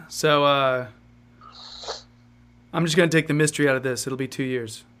 So I'm just going to take the mystery out of this. It'll be 2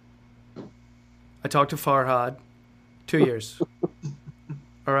 years. I talked to Farhad. 2 years.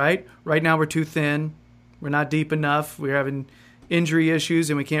 All right? Right now we're too thin. We're not deep enough. We're having injury issues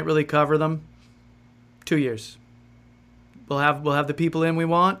and we can't really cover them. 2 years. We'll have the people in we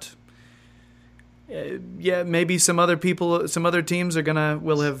want. Yeah, maybe some other teams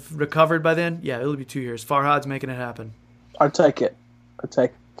will have recovered by then. Yeah, it'll be 2 years. Farhad's making it happen. I'd take it.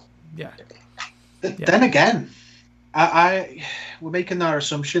 Yeah. Then again, we're making our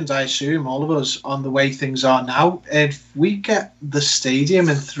assumptions, I assume, all of us, on the way things are now. If we get the stadium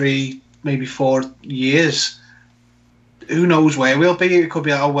in 3, maybe 4 years, who knows where we'll be? It could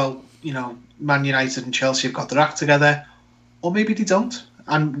be, Man United and Chelsea have got their act together, or maybe they don't.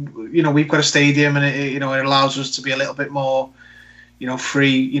 And we've got a stadium, and it allows us to be a little bit more,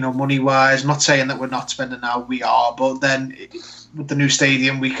 free, money wise. I'm not saying that we're not spending now, we are, but then with the new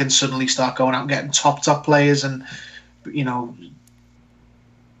stadium, we can suddenly start going out and getting top players, and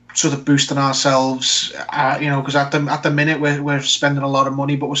sort of boosting ourselves. Because at the minute we're spending a lot of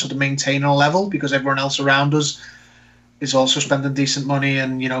money, but we're sort of maintaining a level because everyone else around us is also spending decent money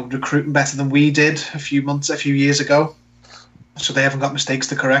and recruiting better than we did a few years ago. So they haven't got mistakes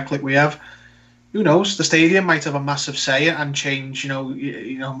to correct like we have. Who knows? The stadium might have a massive say and change,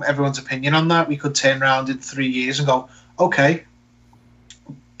 everyone's opinion on that. We could turn around in 3 years and go, okay,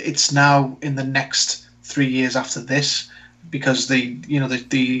 it's now in the next 3 years after this, because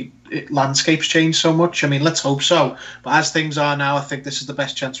the landscape's changed so much. I mean, let's hope so. But as things are now, I think this is the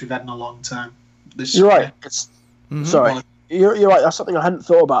best chance we've had in a long time. You're right. Sorry. You're right. That's something I hadn't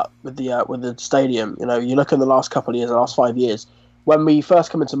thought about with the stadium. You look in the last couple of years, the last 5 years. When we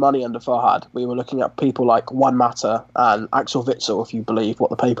first came into money under Farhad, we were looking at people like Juan Mata and Axel Witsel, if you believe what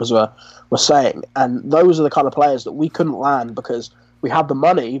the papers were saying. And those are the kind of players that we couldn't land because we had the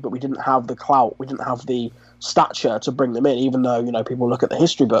money, but we didn't have the clout. We didn't have the stature to bring them in, even though, people look at the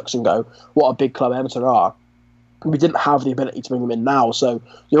history books and go, what a big club Everton are. We didn't have the ability to bring them in now. So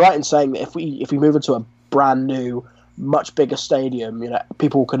you're right in saying that if we move into a brand new, much bigger stadium,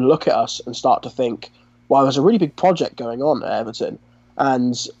 people can look at us and start to think, well, there's a really big project going on at Everton.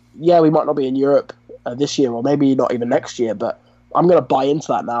 And yeah, we might not be in Europe this year, or maybe not even next year, but I'm going to buy into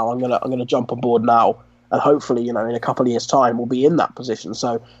that now. I'm going to jump on board now. And hopefully, in a couple of years' time, we'll be in that position.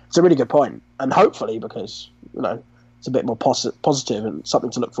 So it's a really good point. And hopefully, because, it's a bit more positive and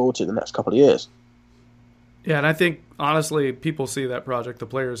something to look forward to in the next couple of years. Yeah, and I think, honestly, people see that project. The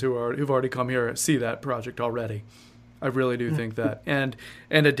players who've already come here see that project already. I really do think that. And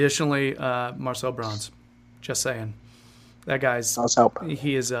additionally, Marcel Brands. Just saying. That guy's... Does help.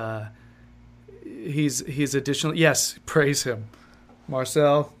 He is... He's additionally... Yes, praise him.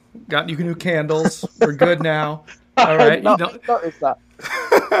 Marcel... Got you new candles. We're good now. All right. Notice that.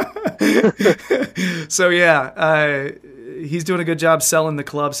 So yeah, he's doing a good job selling the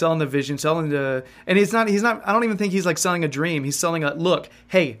club, selling the vision, and he's not. I don't even think he's like selling a dream. He's selling a look.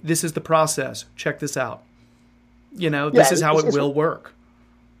 Hey, this is the process. Check this out. This is how it will work.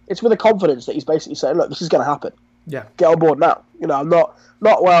 It's with a confidence that he's basically saying, look, this is going to happen. Yeah. Get on board now. I'm not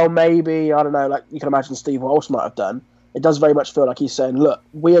well. Maybe I don't know. Like you can imagine, Steve Walsh might have done. It does very much feel like he's saying, look,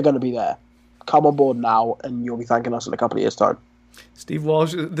 we are going to be there. Come on board now, and you'll be thanking us in a couple of years' time.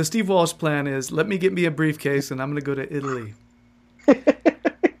 The Steve Walsh plan is, let me get me a briefcase, and I'm going to go to Italy.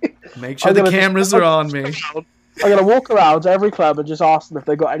 Make sure the cameras are on me. I'm going to walk around to every club and just ask them if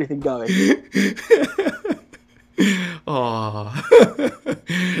they've got anything going. Oh,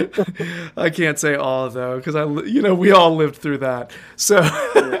 I can't say all though, because we all lived through that. So,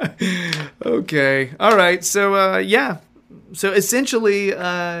 okay, all right. So, yeah. So essentially,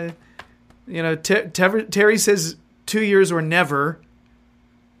 Terry says 2 years or never,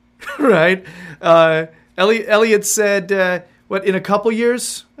 right? Elliot said what, in a couple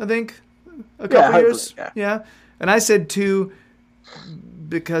years? I think a couple years. Yeah, and I said 2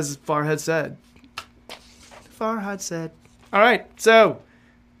 because Farhad said. All right, so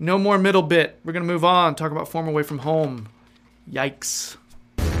no more middle bit. We're going to move on, talk about form away from home. Yikes.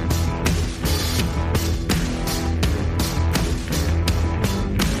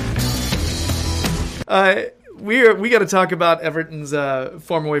 We got to talk about Everton's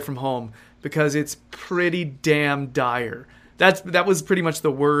form away from home because it's pretty damn dire. That was pretty much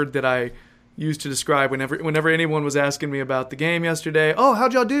the word that I used to describe whenever anyone was asking me about the game yesterday. Oh,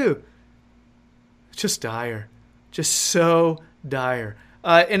 how'd y'all do? Just dire. Just so dire.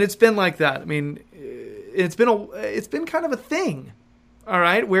 And it's been like that. I mean, it's been kind of a thing, all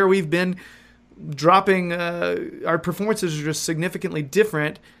right, where we've been dropping our performances are just significantly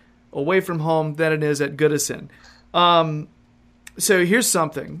different away from home than it is at Goodison. So here's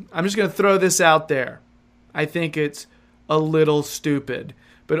something. I'm just going to throw this out there. I think it's a little stupid,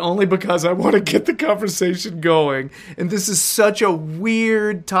 but only because I want to get the conversation going. And this is such a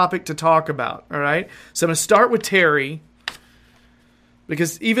weird topic to talk about, all right? So I'm going to start with Terry,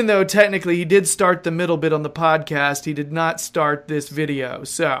 because even though technically he did start the middle bit on the podcast, he did not start this video.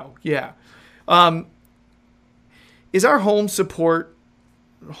 So, yeah. Is our home support,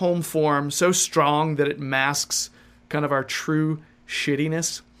 home form so strong that it masks kind of our true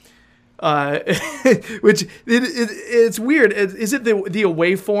shittiness? Which it's weird. Is it the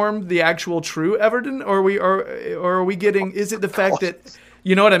away form, the actual true Everton, or are we getting? Is it the fact that,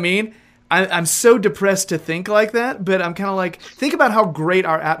 you know what I mean? I'm so depressed to think like that, but I'm kind of like, think about how great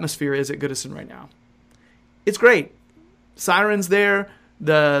our atmosphere is at Goodison right now. It's great. Sirens there.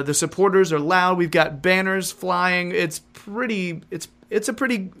 The supporters are loud. We've got banners flying. It's a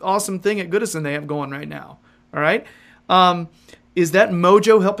pretty awesome thing at Goodison they have going right now. All right. Is that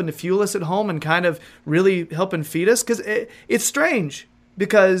mojo helping to fuel us at home and kind of really helping feed us? Because it's strange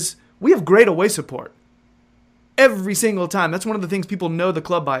because we have great away support every single time. That's one of the things people know the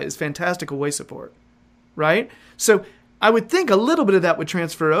club by is fantastic away support, right? So I would think a little bit of that would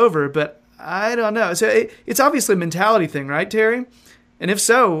transfer over, but I don't know. So it's obviously a mentality thing, right, Terry? And if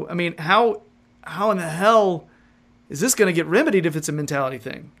so, I mean, how in the hell is this going to get remedied if it's a mentality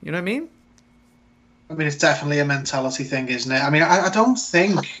thing? You know what I mean? I mean, it's definitely a mentality thing, isn't it? I mean, I don't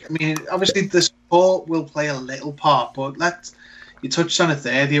think... I mean, obviously the support will play a little part, but you touched on it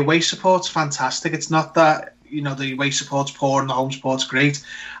there. The away support's fantastic. It's not that, you know, the away support's poor and the home support's great.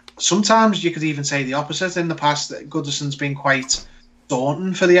 Sometimes you could even say the opposite. In the past, Goodison's been quite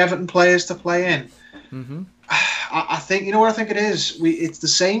daunting for the Everton players to play in. Mm-hmm. I think, you know what I think it is? It's the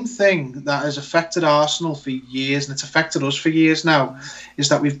same thing that has affected Arsenal for years, and it's affected us for years now, is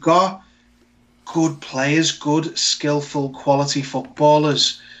that we've got good players, good, skillful, quality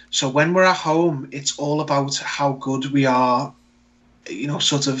footballers. So when we're at home, it's all about how good we are, you know,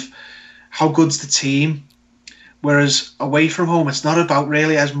 sort of how good's the team. Whereas away from home, it's not about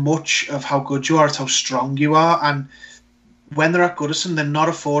really as much of how good you are, it's how strong you are. And when they're at Goodison, they're not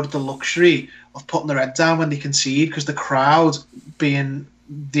afforded the luxury of putting their head down when they concede, because the crowd, being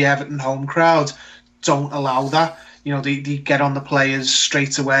the Everton home crowd, don't allow that. You know, they get on the players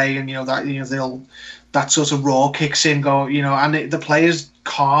straight away, and that sort of raw kicks in, and the players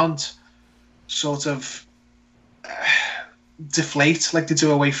can't sort of deflate like they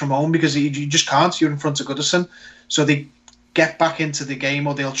do away from home, because you just can't. You're in front of Goodison, so they get back into the game,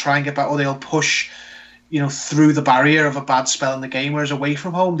 or they'll try and get back, or they'll push, through the barrier of a bad spell in the game. Whereas away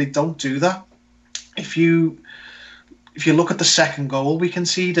from home, they don't do that. If you look at the second goal we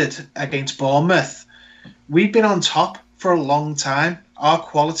conceded against Bournemouth, we've been on top for a long time. Our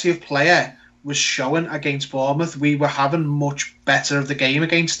quality of player was showing against Bournemouth. We were having much better of the game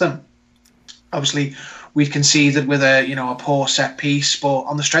against them. Obviously, we conceded with a poor set piece, but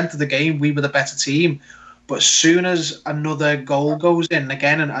on the strength of the game, we were the better team. But as soon as another goal goes in,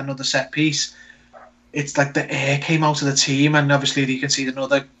 again, and another set piece, it's like the air came out of the team, and obviously you concede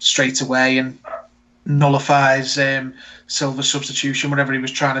another straight away and nullifies Silva's substitution, whatever he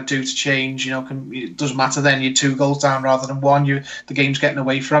was trying to do to change. It doesn't matter then. You're 2 goals down rather than 1. The game's getting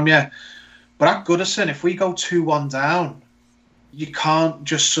away from you. But at Goodison, if we go 2-1 down, you can't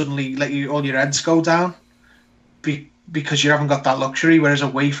just suddenly let all your heads go down because you haven't got that luxury. Whereas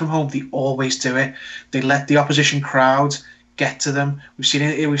away from home, they always do it. They let the opposition crowd get to them. We've seen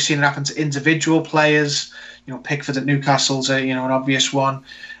it happen to individual players. Pickford at Newcastle's an obvious one.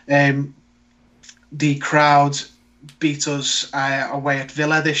 The crowd beat us away at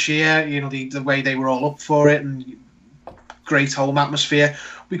Villa this year. The way they were all up for it, and great home atmosphere.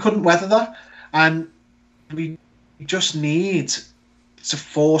 We couldn't weather that, and we just need to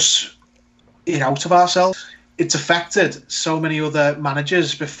force it out of ourselves. It's affected so many other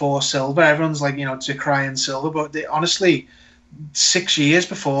managers before Silva. Everyone's like, decrying Silva, but honestly, 6 years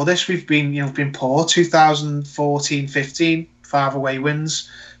before this, we've been poor. 2014-15, 5 away wins.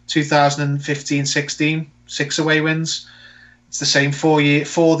 2015-16, 6 away wins. It's the same 4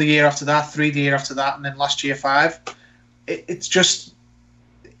 the year after that, 3 the year after that, and then last year 5. It's just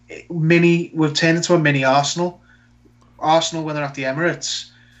we've turned into a mini Arsenal. Arsenal when they're at the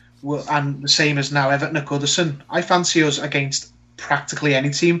Emirates, and the same as now Everton at Goodison. I fancy us against practically any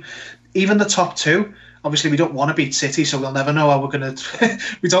team, even the top 2. Obviously, we don't want to beat City, so we'll never know how we're going to.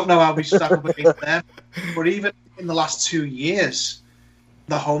 We don't know how we stack up against them. But even in the last 2 years,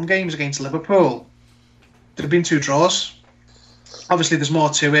 the home games against Liverpool, there have been 2 draws. Obviously, there's more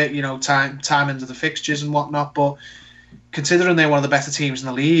to it, time into the fixtures and whatnot. But considering they're one of the better teams in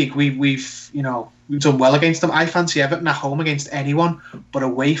the league, we've done well against them. I fancy Everton at home against anyone, but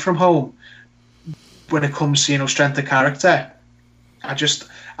away from home, when it comes to strength of character,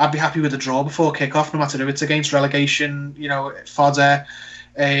 I'd be happy with a draw before kick-off, no matter who it's against. Relegation, fodder,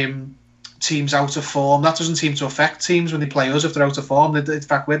 teams out of form. That doesn't seem to affect teams when they play us if they're out of form. In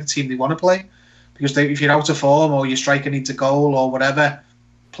fact, we're the team they want to play. Because if you're out of form or your striker needs a goal or whatever,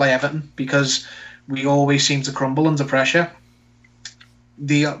 play Everton, because we always seem to crumble under pressure.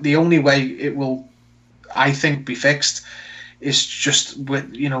 The only way it will, I think, be fixed is just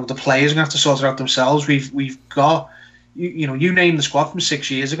with the players are going to have to sort it out themselves. We've got you name the squad from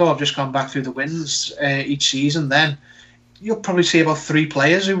 6 years ago. I've just gone back through the wins each season. Then you'll probably see about 3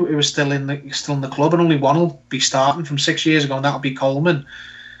 players who are still in the club, and only one will be starting from 6 years ago, and that'll be Coleman.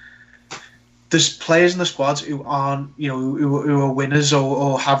 There's players in the squads who aren't, who are winners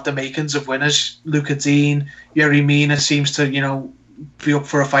or have the makings of winners. Luca Dean, Yerry Mina seems to, be up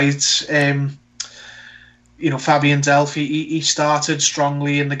for a fight. Fabian Delphi, he started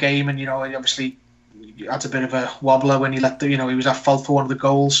strongly in the game, and obviously had a bit of a wobbler when he he was at fault for one of the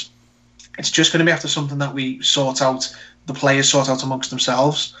goals. It's just going to be after something that we sort out, the players sort out amongst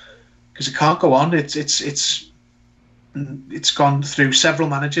themselves, because it can't go on. It's gone through several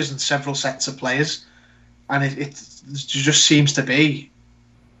managers and several sets of players, and it just seems to be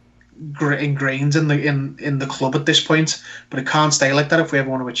ingrained in the club at this point. But it can't stay like that if we ever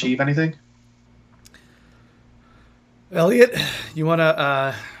want to achieve anything. Elliot, you want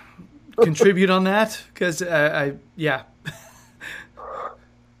to contribute on that? Because yeah.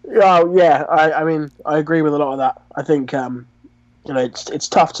 I mean, I agree with a lot of that. I think it's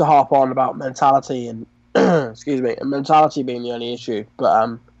tough to harp on about mentality and excuse me, and mentality being the only issue,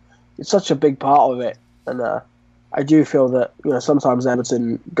 but it's such a big part of it, and I do feel that sometimes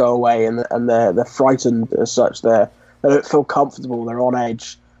Everton go away and they're frightened as such. They don't feel comfortable. They're on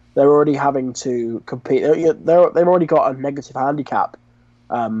edge. They're already having to compete. They've already got a negative handicap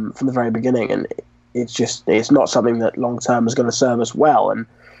from the very beginning, and it's not something that long term is going to serve us well.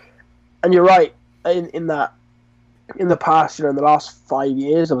 And you're right in that. In the past, in the last 5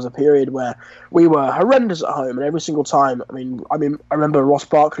 years, there was a period where we were horrendous at home, and every single time, I remember Ross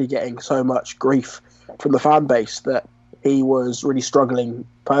Barkley getting so much grief from the fan base that he was really struggling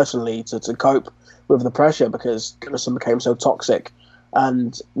personally to cope with the pressure because Goodison became so toxic.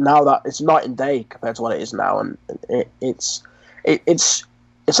 And now that it's night and day compared to what it is now, and it's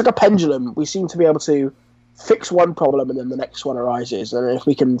like a pendulum. We seem to be able to fix one problem, and then the next one arises, and if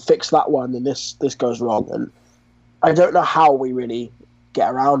we can fix that one, then this goes wrong. And I don't know how we really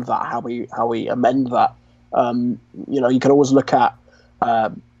get around that, how we amend that. You can always look at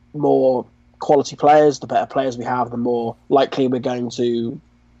more quality players. The better players we have, the more likely we're going to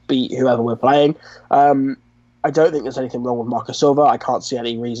beat whoever we're playing. I don't think there's anything wrong with Marco Silva. I can't see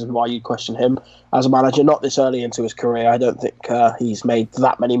any reason why you'd question him as a manager. Not this early into his career. I don't think he's made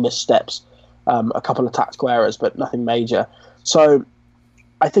that many missteps. A couple of tactical errors, but nothing major. So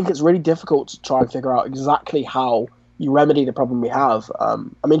I think it's really difficult to try and figure out exactly how you remedy the problem we have.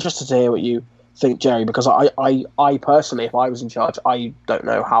 I'm interested to hear what you think, Jerry, because I personally, if I was in charge, I don't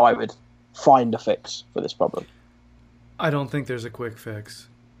know how I would find a fix for this problem. I don't think there's a quick fix,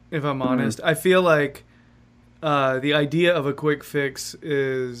 if I'm honest. I feel like the idea of a quick fix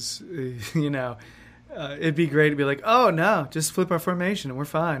is, it'd be great to be like, oh, no, just flip our formation and we're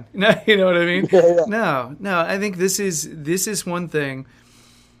fine. You know what I mean? Yeah. No, I think this is one thing.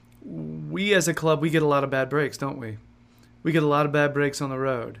 We as a club, we get a lot of bad breaks, don't we? We get a lot of bad breaks on the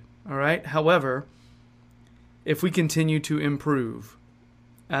road, all right? However, if we continue to improve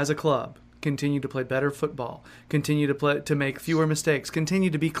as a club, continue to play better football, continue to make fewer mistakes, continue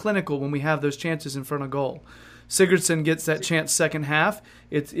to be clinical when we have those chances in front of goal. Sigurdsson gets that chance second half.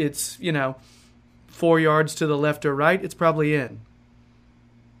 It's 4 yards to the left or right. It's probably in.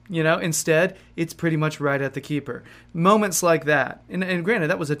 Instead, it's pretty much right at the keeper. Moments like that, and granted,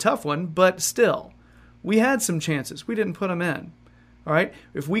 that was a tough one, but still, We had some chances. We didn't put them in. All right?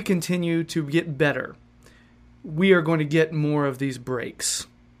 If we continue to get better, we are going to get more of these breaks.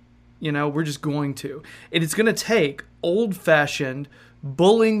 We're just going to. And it's going to take old-fashioned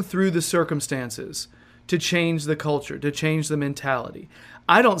bullying through the circumstances to change the culture, to change the mentality.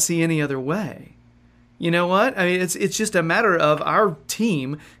 I don't see any other way. You know what? I mean, it's just a matter of our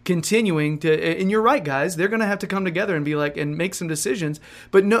team continuing to, and you're right, guys, they're going to have to come together and be like, and make some decisions.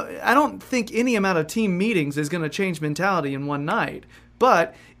 But no, I don't think any amount of team meetings is going to change mentality in one night,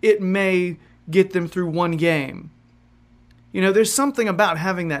 but it may get them through one game. There's something about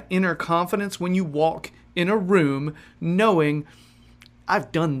having that inner confidence when you walk in a room knowing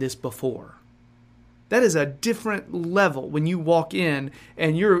I've done this before. That is a different level when you walk in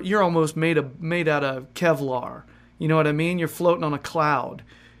and you're almost made out of Kevlar. You know what I mean? You're floating on a cloud.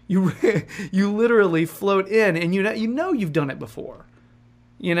 You literally float in, and you know you've done it before.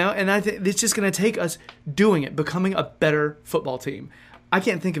 And I think it's just going to take us doing it, becoming a better football team. I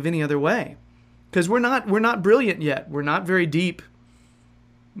can't think of any other way, because we're not brilliant yet. We're not very deep.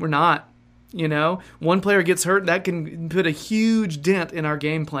 We're not. One player gets hurt, that can put a huge dent in our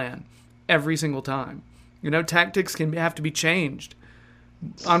game plan. Every single time. Tactics can have to be changed.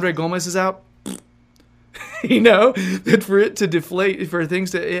 Andre Gomez is out. That for it to deflate, for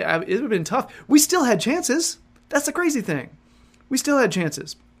things to, it would have been tough. We still had chances. That's the crazy thing. We still had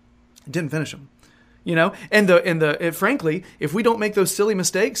chances. Didn't finish them. And frankly, if we don't make those silly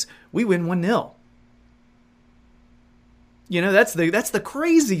mistakes, we win 1-0. That's the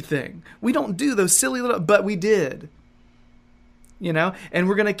crazy thing. We don't do those silly little, but we did. And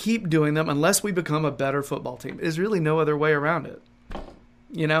we're going to keep doing them unless we become a better football team. There's really no other way around it.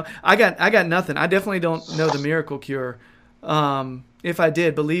 I got nothing. I definitely don't know the miracle cure. If I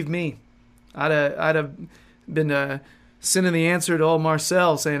did, believe me, I'd have been sending the answer to old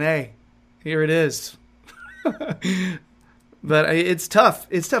Marcel saying, "Hey, here it is." But it's tough.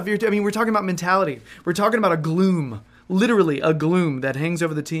 It's tough. We're talking about mentality. We're talking about a gloom, literally a gloom that hangs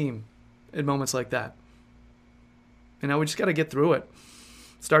over the team at moments like that. We just got to get through it.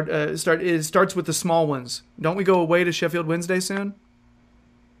 It starts with the small ones. Don't we go away to Sheffield Wednesday soon?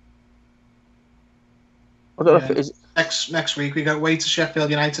 I don't know if it is. Next week we got away to Sheffield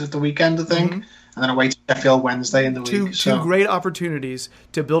United at the weekend, I think, and then away to Sheffield Wednesday in the week. Two great opportunities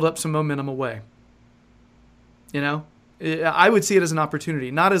to build up some momentum away. I would see it as an opportunity,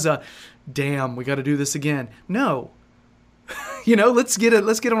 not as a, damn, we got to do this again. No, let's get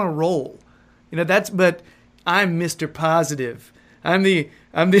on a roll. But I'm Mr. Positive. I'm the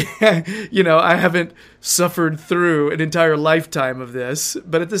I haven't suffered through an entire lifetime of this,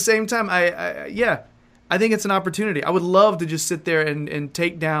 but at the same time, I think it's an opportunity. I would love to just sit there and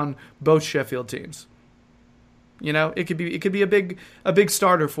take down both Sheffield teams. It could be a big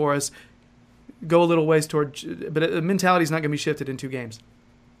starter for us. Go a little ways toward, but the mentality is not going to be shifted in 2 games,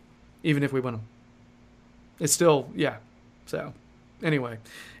 even if we win them. It's still, so. Anyway,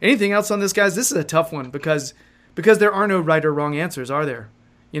 anything else on this, guys? This is a tough one because there are no right or wrong answers, are there?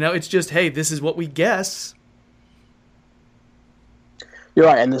 It's just, hey, this is what we guess. You're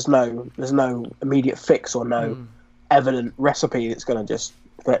right, and there's no immediate fix or no evident recipe that's going to just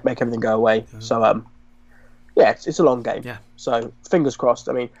make everything go away. Yeah. So, it's a long game. Yeah. So, fingers crossed.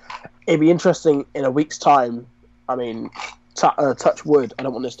 It'd be interesting in a week's time. Touch wood. I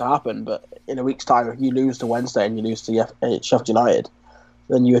don't want this to happen, but in a week's time, if you lose to Wednesday and you lose to Sheffield United,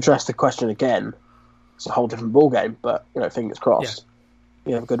 then you address the question again. It's a whole different ball game. But fingers crossed. Yeah.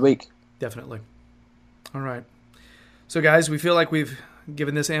 You have a good week. Definitely. All right. So, guys, we feel like we've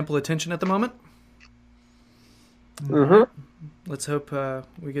given this ample attention at the moment. Mm-hmm. Let's hope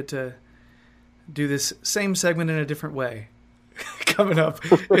we get to do this same segment in a different way coming up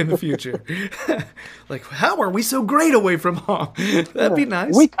in the future. Like, how are we so great away from home? That'd be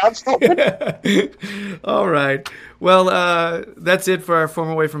nice. We can't stop it. All right. Well, that's it for our Form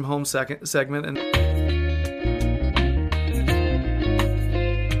Away from Home segment. And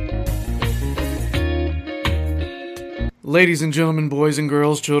ladies and gentlemen, boys and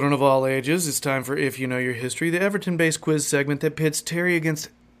girls, children of all ages, it's time for If You Know Your History, the Everton-based quiz segment that pits Terry against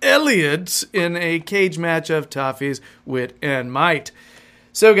Elliot in a cage match of toffees, wit, and might.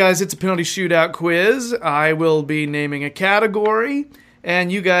 So, guys, it's a penalty shootout quiz. I will be naming a category,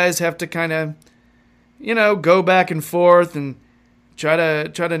 and you guys have to kind of, go back and forth and try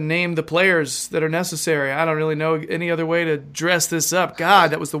to name the players that are necessary. I don't really know any other way to dress this up. God,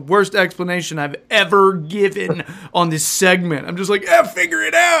 that was the worst explanation I've ever given on this segment. I'm just like, figure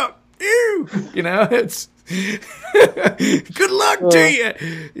it out. Ew. It's good luck to you.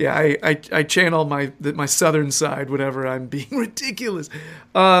 Yeah, I channel my southern side whenever I'm being ridiculous.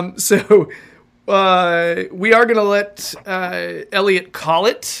 So we are going to let Elliot call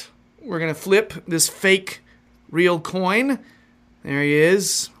it. We're going to flip this fake real coin. There he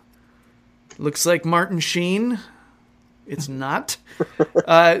is. Looks like Martin Sheen. It's not.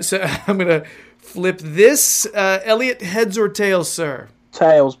 So I'm going to flip this. Elliot, heads or tails, sir?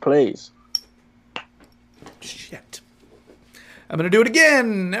 Tails, please. Shit. I'm going to do it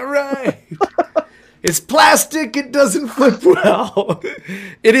again. All right. It's plastic. It doesn't flip well.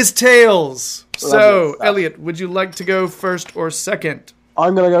 It is tails. So, Elliot, would you like to go first or second?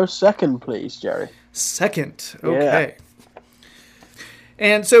 I'm going to go second, please, Jerry. Second. Okay.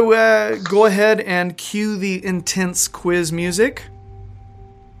 And so go ahead and cue the intense quiz music.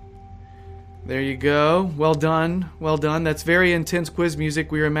 There you go. Well done. Well done. That's very intense quiz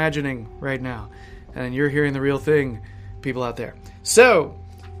music we're imagining right now. And you're hearing the real thing, people out there. So,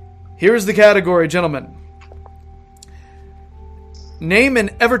 here's the category, gentlemen. Name an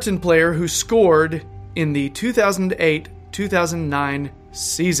Everton player who scored in the 2008-2009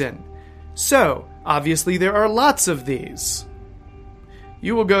 season. So, obviously there are lots of these.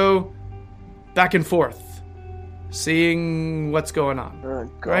 You will go back and forth, seeing what's going on. Oh,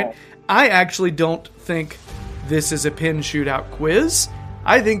 God. Right? I actually don't think this is a pin shootout quiz.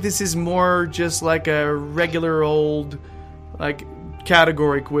 I think this is more just like a regular old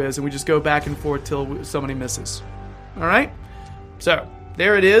category quiz, and we just go back and forth till somebody misses. All right? So,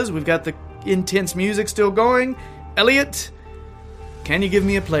 there it is. We've got the intense music still going. Elliot, can you give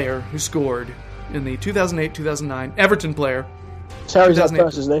me a player who scored in the 2008-2009 Everton player? Terry's up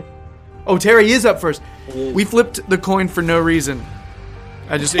first, isn't he? Oh, Terry is up first. He is. We flipped the coin for no reason.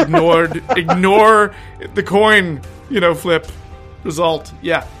 I just ignore the coin, flip result.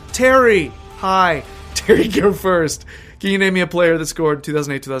 Yeah. Terry, hi. Terry, go first. Can you name me a player that scored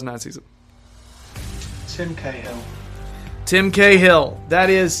 2008-2009 season? Tim Cahill. Tim Cahill.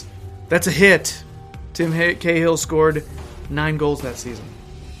 That's a hit. Tim Cahill scored 9 goals that season.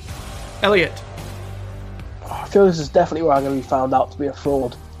 Elliot. I feel this is definitely where I'm going to be found out to be a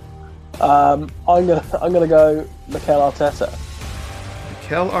fraud. I'm gonna go Mikel Arteta.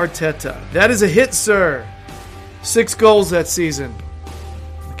 Mikel Arteta. That is a hit, sir. 6 goals that season.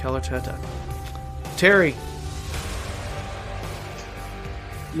 Mikel Arteta. Terry.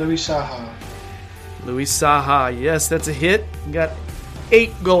 Louis Saha. Louis Saha. Yes, that's a hit. He got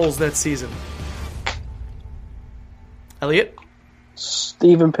 8 goals that season. Elliot.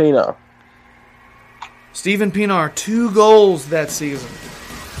 Steven Pienaar. Steven Pienaar. 2 goals that season.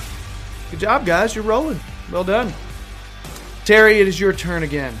 Good job, guys. You're rolling. Well done. Terry, it is your turn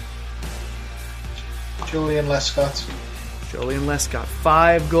again. Julian Lescott. Julian Lescott.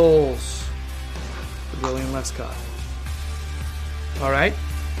 5 goals for Julian Lescott. All right.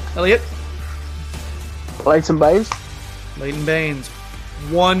 Elliot. Leighton Baines. Leighton Baines.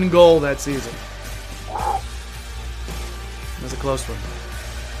 1 goal that season. That's a close one.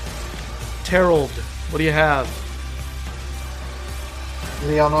 Terrell, what do you have?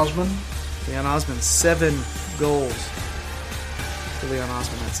 Leon Osman. Leon Osman, 7 goals for Leon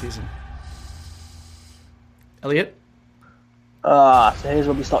Osman that season. Elliot? So here's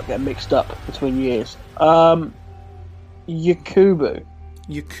where we start getting mixed up between years. Yakubu.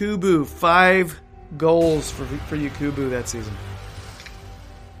 Yakubu, 5 goals for Yakubu that season.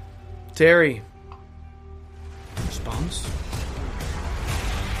 Terry? Response?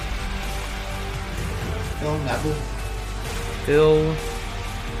 Phil Neville. Phil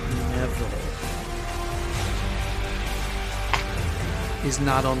Neville is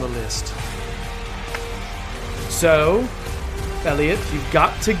not on the list. So, Elliot, you've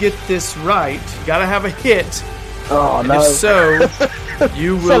got to get this right. You got to have a hit. Oh And no! if so,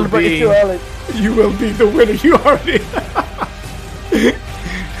 you will Celebrated too early. be the winner. You already.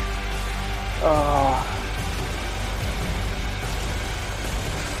 Oh.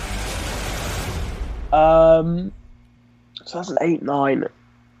 2008-9.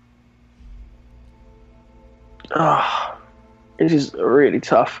 It is really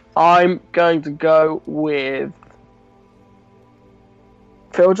tough. I'm going to go with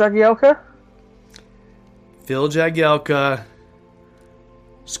Phil Jagielka. Phil Jagielka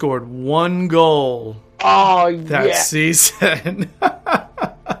scored 1 goal Oh that yeah. season.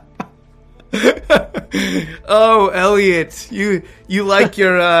 Oh, Elliot, you like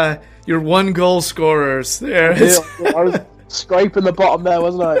your 1 goal scorers there. I was scraping the bottom there,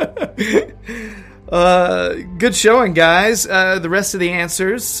 wasn't I? Good showing, guys. The rest of the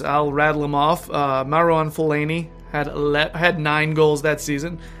answers, I'll rattle them off. Marouane Fellaini had 9 goals that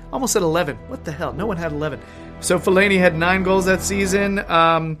season. Almost said 11. What the hell? No one had 11. So Fellaini had 9 goals that season.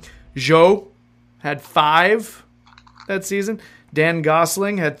 Joe had 5 that season. Dan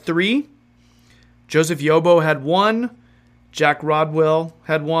Gosling had 3. Joseph Yobo had 1. Jack Rodwell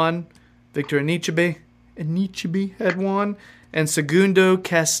had 1. Victor Anichebe had 1. And Segundo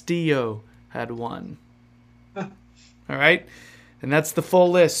Castillo had 1. All right. And that's the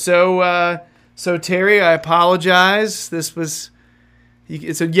full list. So Terry, I apologize. It's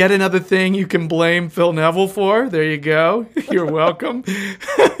yet another thing you can blame Phil Neville for. There you go. You're welcome.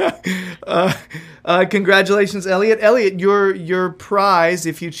 Congratulations, Elliot. Elliot, your prize,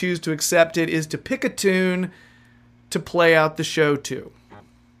 if you choose to accept it, is to pick a tune to play out the show to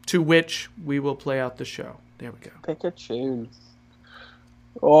which we will play out the show. There we go. Pick a tune.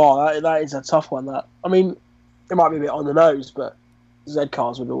 Oh, that is a tough one. That, I mean, it might be a bit on the nose, but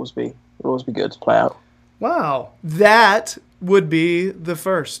Z-Cars would always be good to play out. Wow, that would be the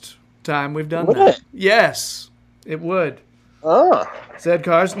first time we've done that. Would it? Yes, it would. Ah.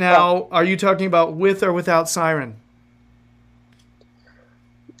 Z-Cars. Now, are you talking about with or without Siren?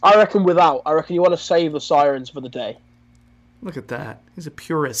 I reckon without. I reckon you want to save the sirens for the day. Look at that. He's a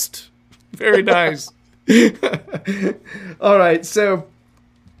purist. Very nice. All right, so...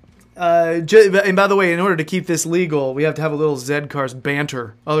 and by the way, in order to keep this legal, we have to have a little Z-Cars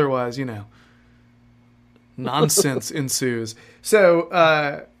banter. Otherwise, nonsense ensues.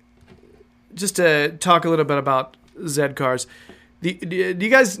 So, just to talk a little bit about Z-Cars, do you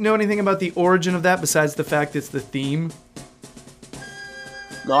guys know anything about the origin of that besides the fact it's the theme?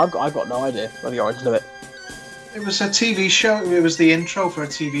 No, I've got no idea of the origin of it. It was a TV show. It was the intro for a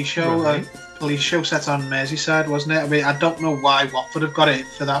TV show, Right. a police show set on Merseyside, wasn't it? I mean, I don't know why Watford have got it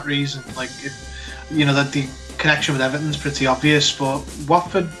for that reason. Like, that the connection with Everton's pretty obvious, but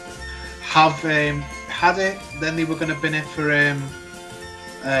Watford have had it. Then they were going to bin it for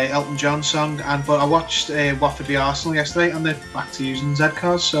Elton John song, but I watched Watford v Arsenal yesterday, and they're back to using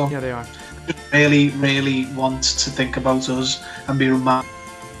Z-Cars. So Yeah, they are. just really, really want to think about us and be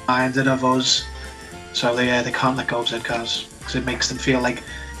reminded of us. So they can't let go of Z-Cars because it makes them feel like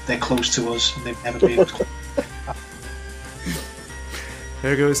they're close to us and they've never been.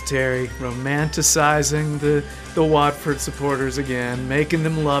 There goes Terry, romanticizing the Watford supporters again, making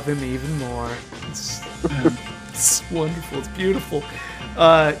them love him even more. It's wonderful. It's beautiful.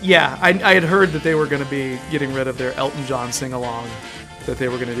 I had heard that they were going to be getting rid of their Elton John sing-along that they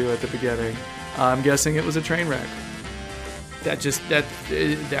were going to do at the beginning. I'm guessing it was a train wreck. I just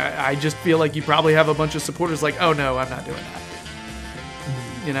feel like you probably have a bunch of supporters like, oh no, I'm not doing that.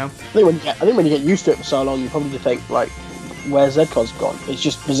 I think when you get used to it for so long, you probably think, like, where's Z-Cars gone? It's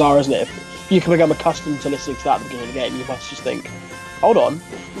just bizarre, isn't it? If you can become accustomed to listening to that at the beginning of the game, you must just think, hold on,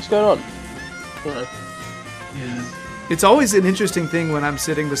 what's going on? Yeah. It's always an interesting thing when I'm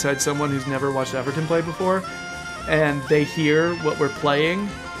sitting beside someone who's never watched Everton play before, and they hear what we're playing.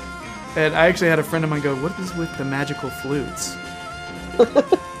 And I actually had a friend of mine go, what is with the magical flutes?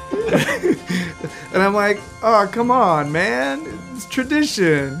 And I'm like, oh, come on, man. It's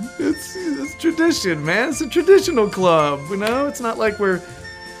tradition. It's tradition, man. It's a traditional club, It's not like we're,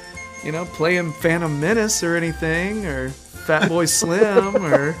 playing Phantom Menace or anything, or Fatboy Slim,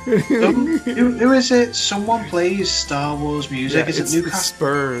 or... Who is it? Someone plays Star Wars music. Is it Newcastle?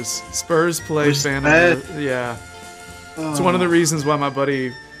 Spurs. Spurs play Was Phantom that- Menace. Yeah. It's one of the reasons why my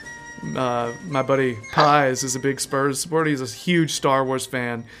buddy Pies is a big Spurs supporter. He's a huge Star Wars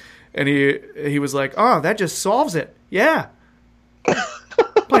fan, and he was like, "Oh, that just solves it." Yeah,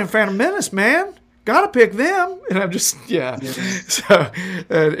 playing Phantom Menace, man. Gotta pick them, and I'm just So,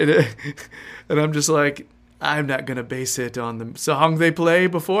 and I'm just like, I'm not gonna base it on the song they play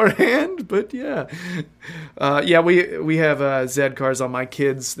beforehand, but we have Z-Cars on my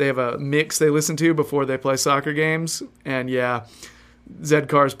kids. They have a mix they listen to before they play soccer games, and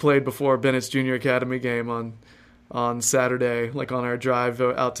Z-Cars played before Bennett's Junior Academy game on Saturday, like on our drive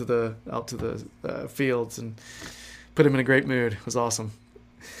out to the fields, and put him in a great mood. It was awesome.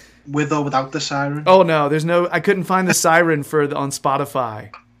 With or without the siren? Oh no, I couldn't find the siren on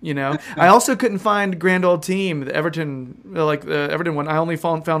Spotify. I also couldn't find Grand Old Team, the Everton, the Everton one. I only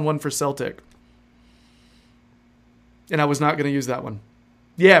found one for Celtic, and I was not going to use that one.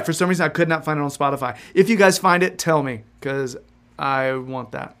 Yeah, for some reason I could not find it on Spotify. If you guys find it, tell me, because I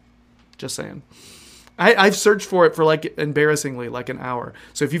want that. Just saying. I've searched for it for embarrassingly an hour.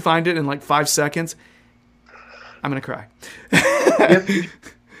 So if you find it in 5 seconds, I'm gonna cry.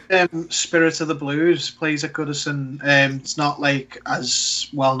 Spirit of the Blues plays at Goodison. It's not as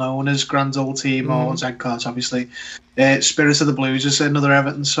well known as Grand Old Team or Z-Cars, obviously. Spirit of the Blues is another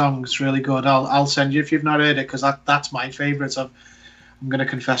Everton song. It's really good. I'll send you if you've not heard it, because that's my favourite. I'm going to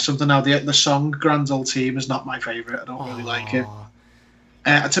confess something now. The song Grand Old Team is not my favourite. I don't really like it.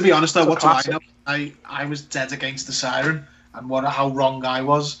 To be honest, though, what do I know? I was dead against the siren, and how wrong I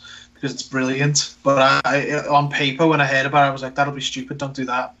was. because it's brilliant. But on paper, when I heard about it, I was like, that'll be stupid. Don't do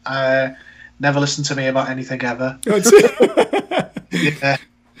that. Never listen to me about anything ever. Yeah.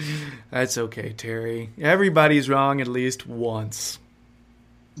 That's okay, Terry. Everybody's wrong at least once.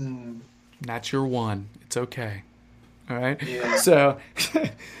 Not your one. It's okay. All right. Yeah. So,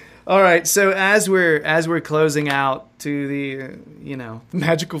 all right. So as we're closing out to the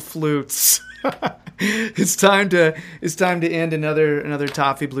magical flutes, it's time to end another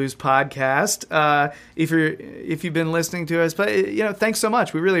Toffee Blues podcast. If you've been listening to us, but thanks so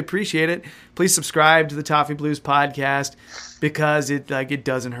much. We really appreciate it. Please subscribe to the Toffee Blues podcast because it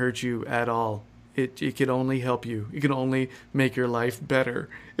doesn't hurt you at all. It can only help you. It can only make your life better.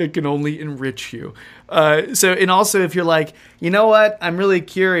 It can only enrich you. And also if you're like, you know what, I'm really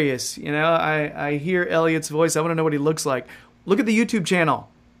curious. I hear Elliot's voice. I want to know what he looks like. Look at the YouTube channel.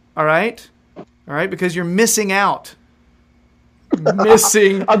 All right, because you're missing out. I don't know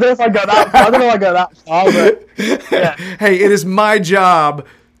if I got that far, but yeah. Hey, it is my job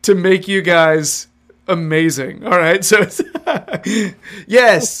to make you guys amazing. All right. So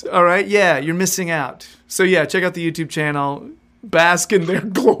yes. All right. Yeah. You're missing out. So yeah, check out the YouTube channel. Bask in their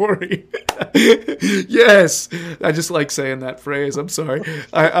glory. Yes. I just like saying that phrase. I'm sorry.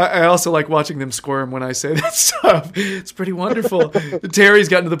 I also like watching them squirm when I say that stuff. It's pretty wonderful. Terry's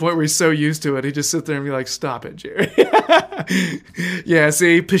gotten to the point where he's so used to it. He just sits there and be like, stop it, Jerry. Yeah,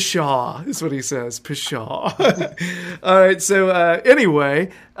 see, pshaw is what he says. Pshaw. All right. So anyway,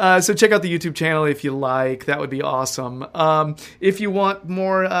 so check out the YouTube channel if you like. That would be awesome. If you want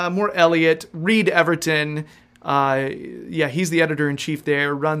more Elliot, Reed Everton. He's the editor-in-chief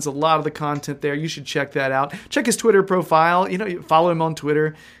there, runs a lot of the content there. You should check that out. Check his Twitter profile. Follow him on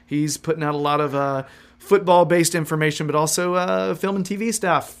Twitter. He's putting out a lot of football-based information, but also film and TV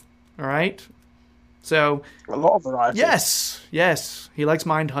stuff. All right? So a lot of variety. Yes. He likes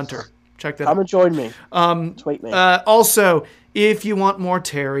Mindhunter. Check that out. Come and join me. Tweet me. Also, if you want more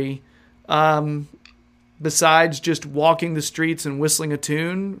Terry, besides just walking the streets and whistling a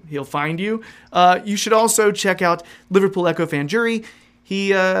tune, he'll find you. You should also check out Liverpool Echo Fan Jury.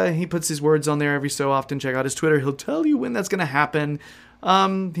 He puts his words on there every so often. Check out his Twitter. He'll tell you when that's going to happen.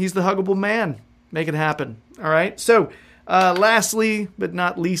 He's the huggable man. Make it happen. All right. So, lastly, but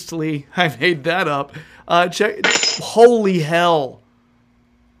not leastly, I made that up. Check. Holy hell.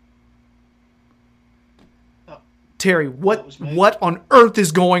 Terry, what on earth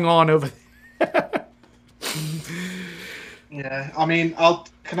is going on over there? Yeah, I mean,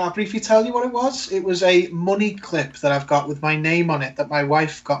 can I briefly tell you what it was? It was a money clip that I've got with my name on it that my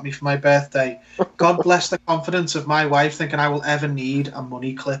wife got me for my birthday. God bless the confidence of my wife thinking I will ever need a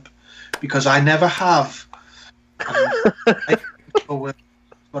money clip, because I never have.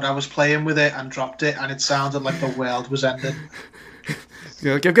 But I was playing with it and dropped it, and it sounded like the world was ending.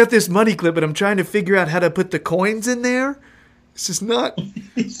 You're like, I've got this money clip, but I'm trying to figure out how to put the coins in there. It's just not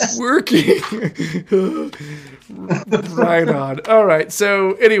working. Right on. All right.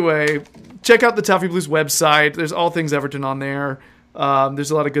 So anyway, check out the Toffee Blues website. There's all things Everton on there.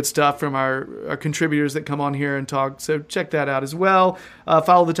 There's a lot of good stuff from our contributors that come on here and talk. So check that out as well.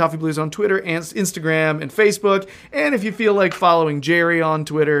 Follow the Toffee Blues on Twitter and Instagram and Facebook. And if you feel like following Jerry on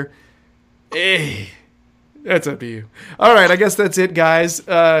Twitter, that's up to you. All right. I guess that's it, guys.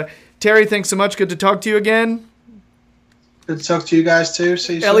 Terry, thanks so much. Good to talk to you again. Good to talk to you guys too.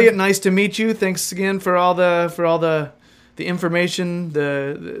 See you Elliot, soon. nice to meet you. Thanks again for all the information,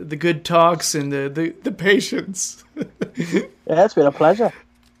 the good talks, and the patience. Yeah, it's been a pleasure.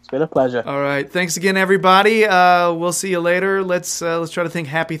 All right, thanks again, everybody. We'll see you later. Let's try to think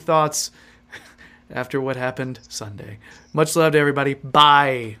happy thoughts after what happened Sunday. Much love to everybody.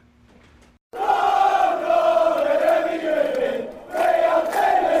 Bye.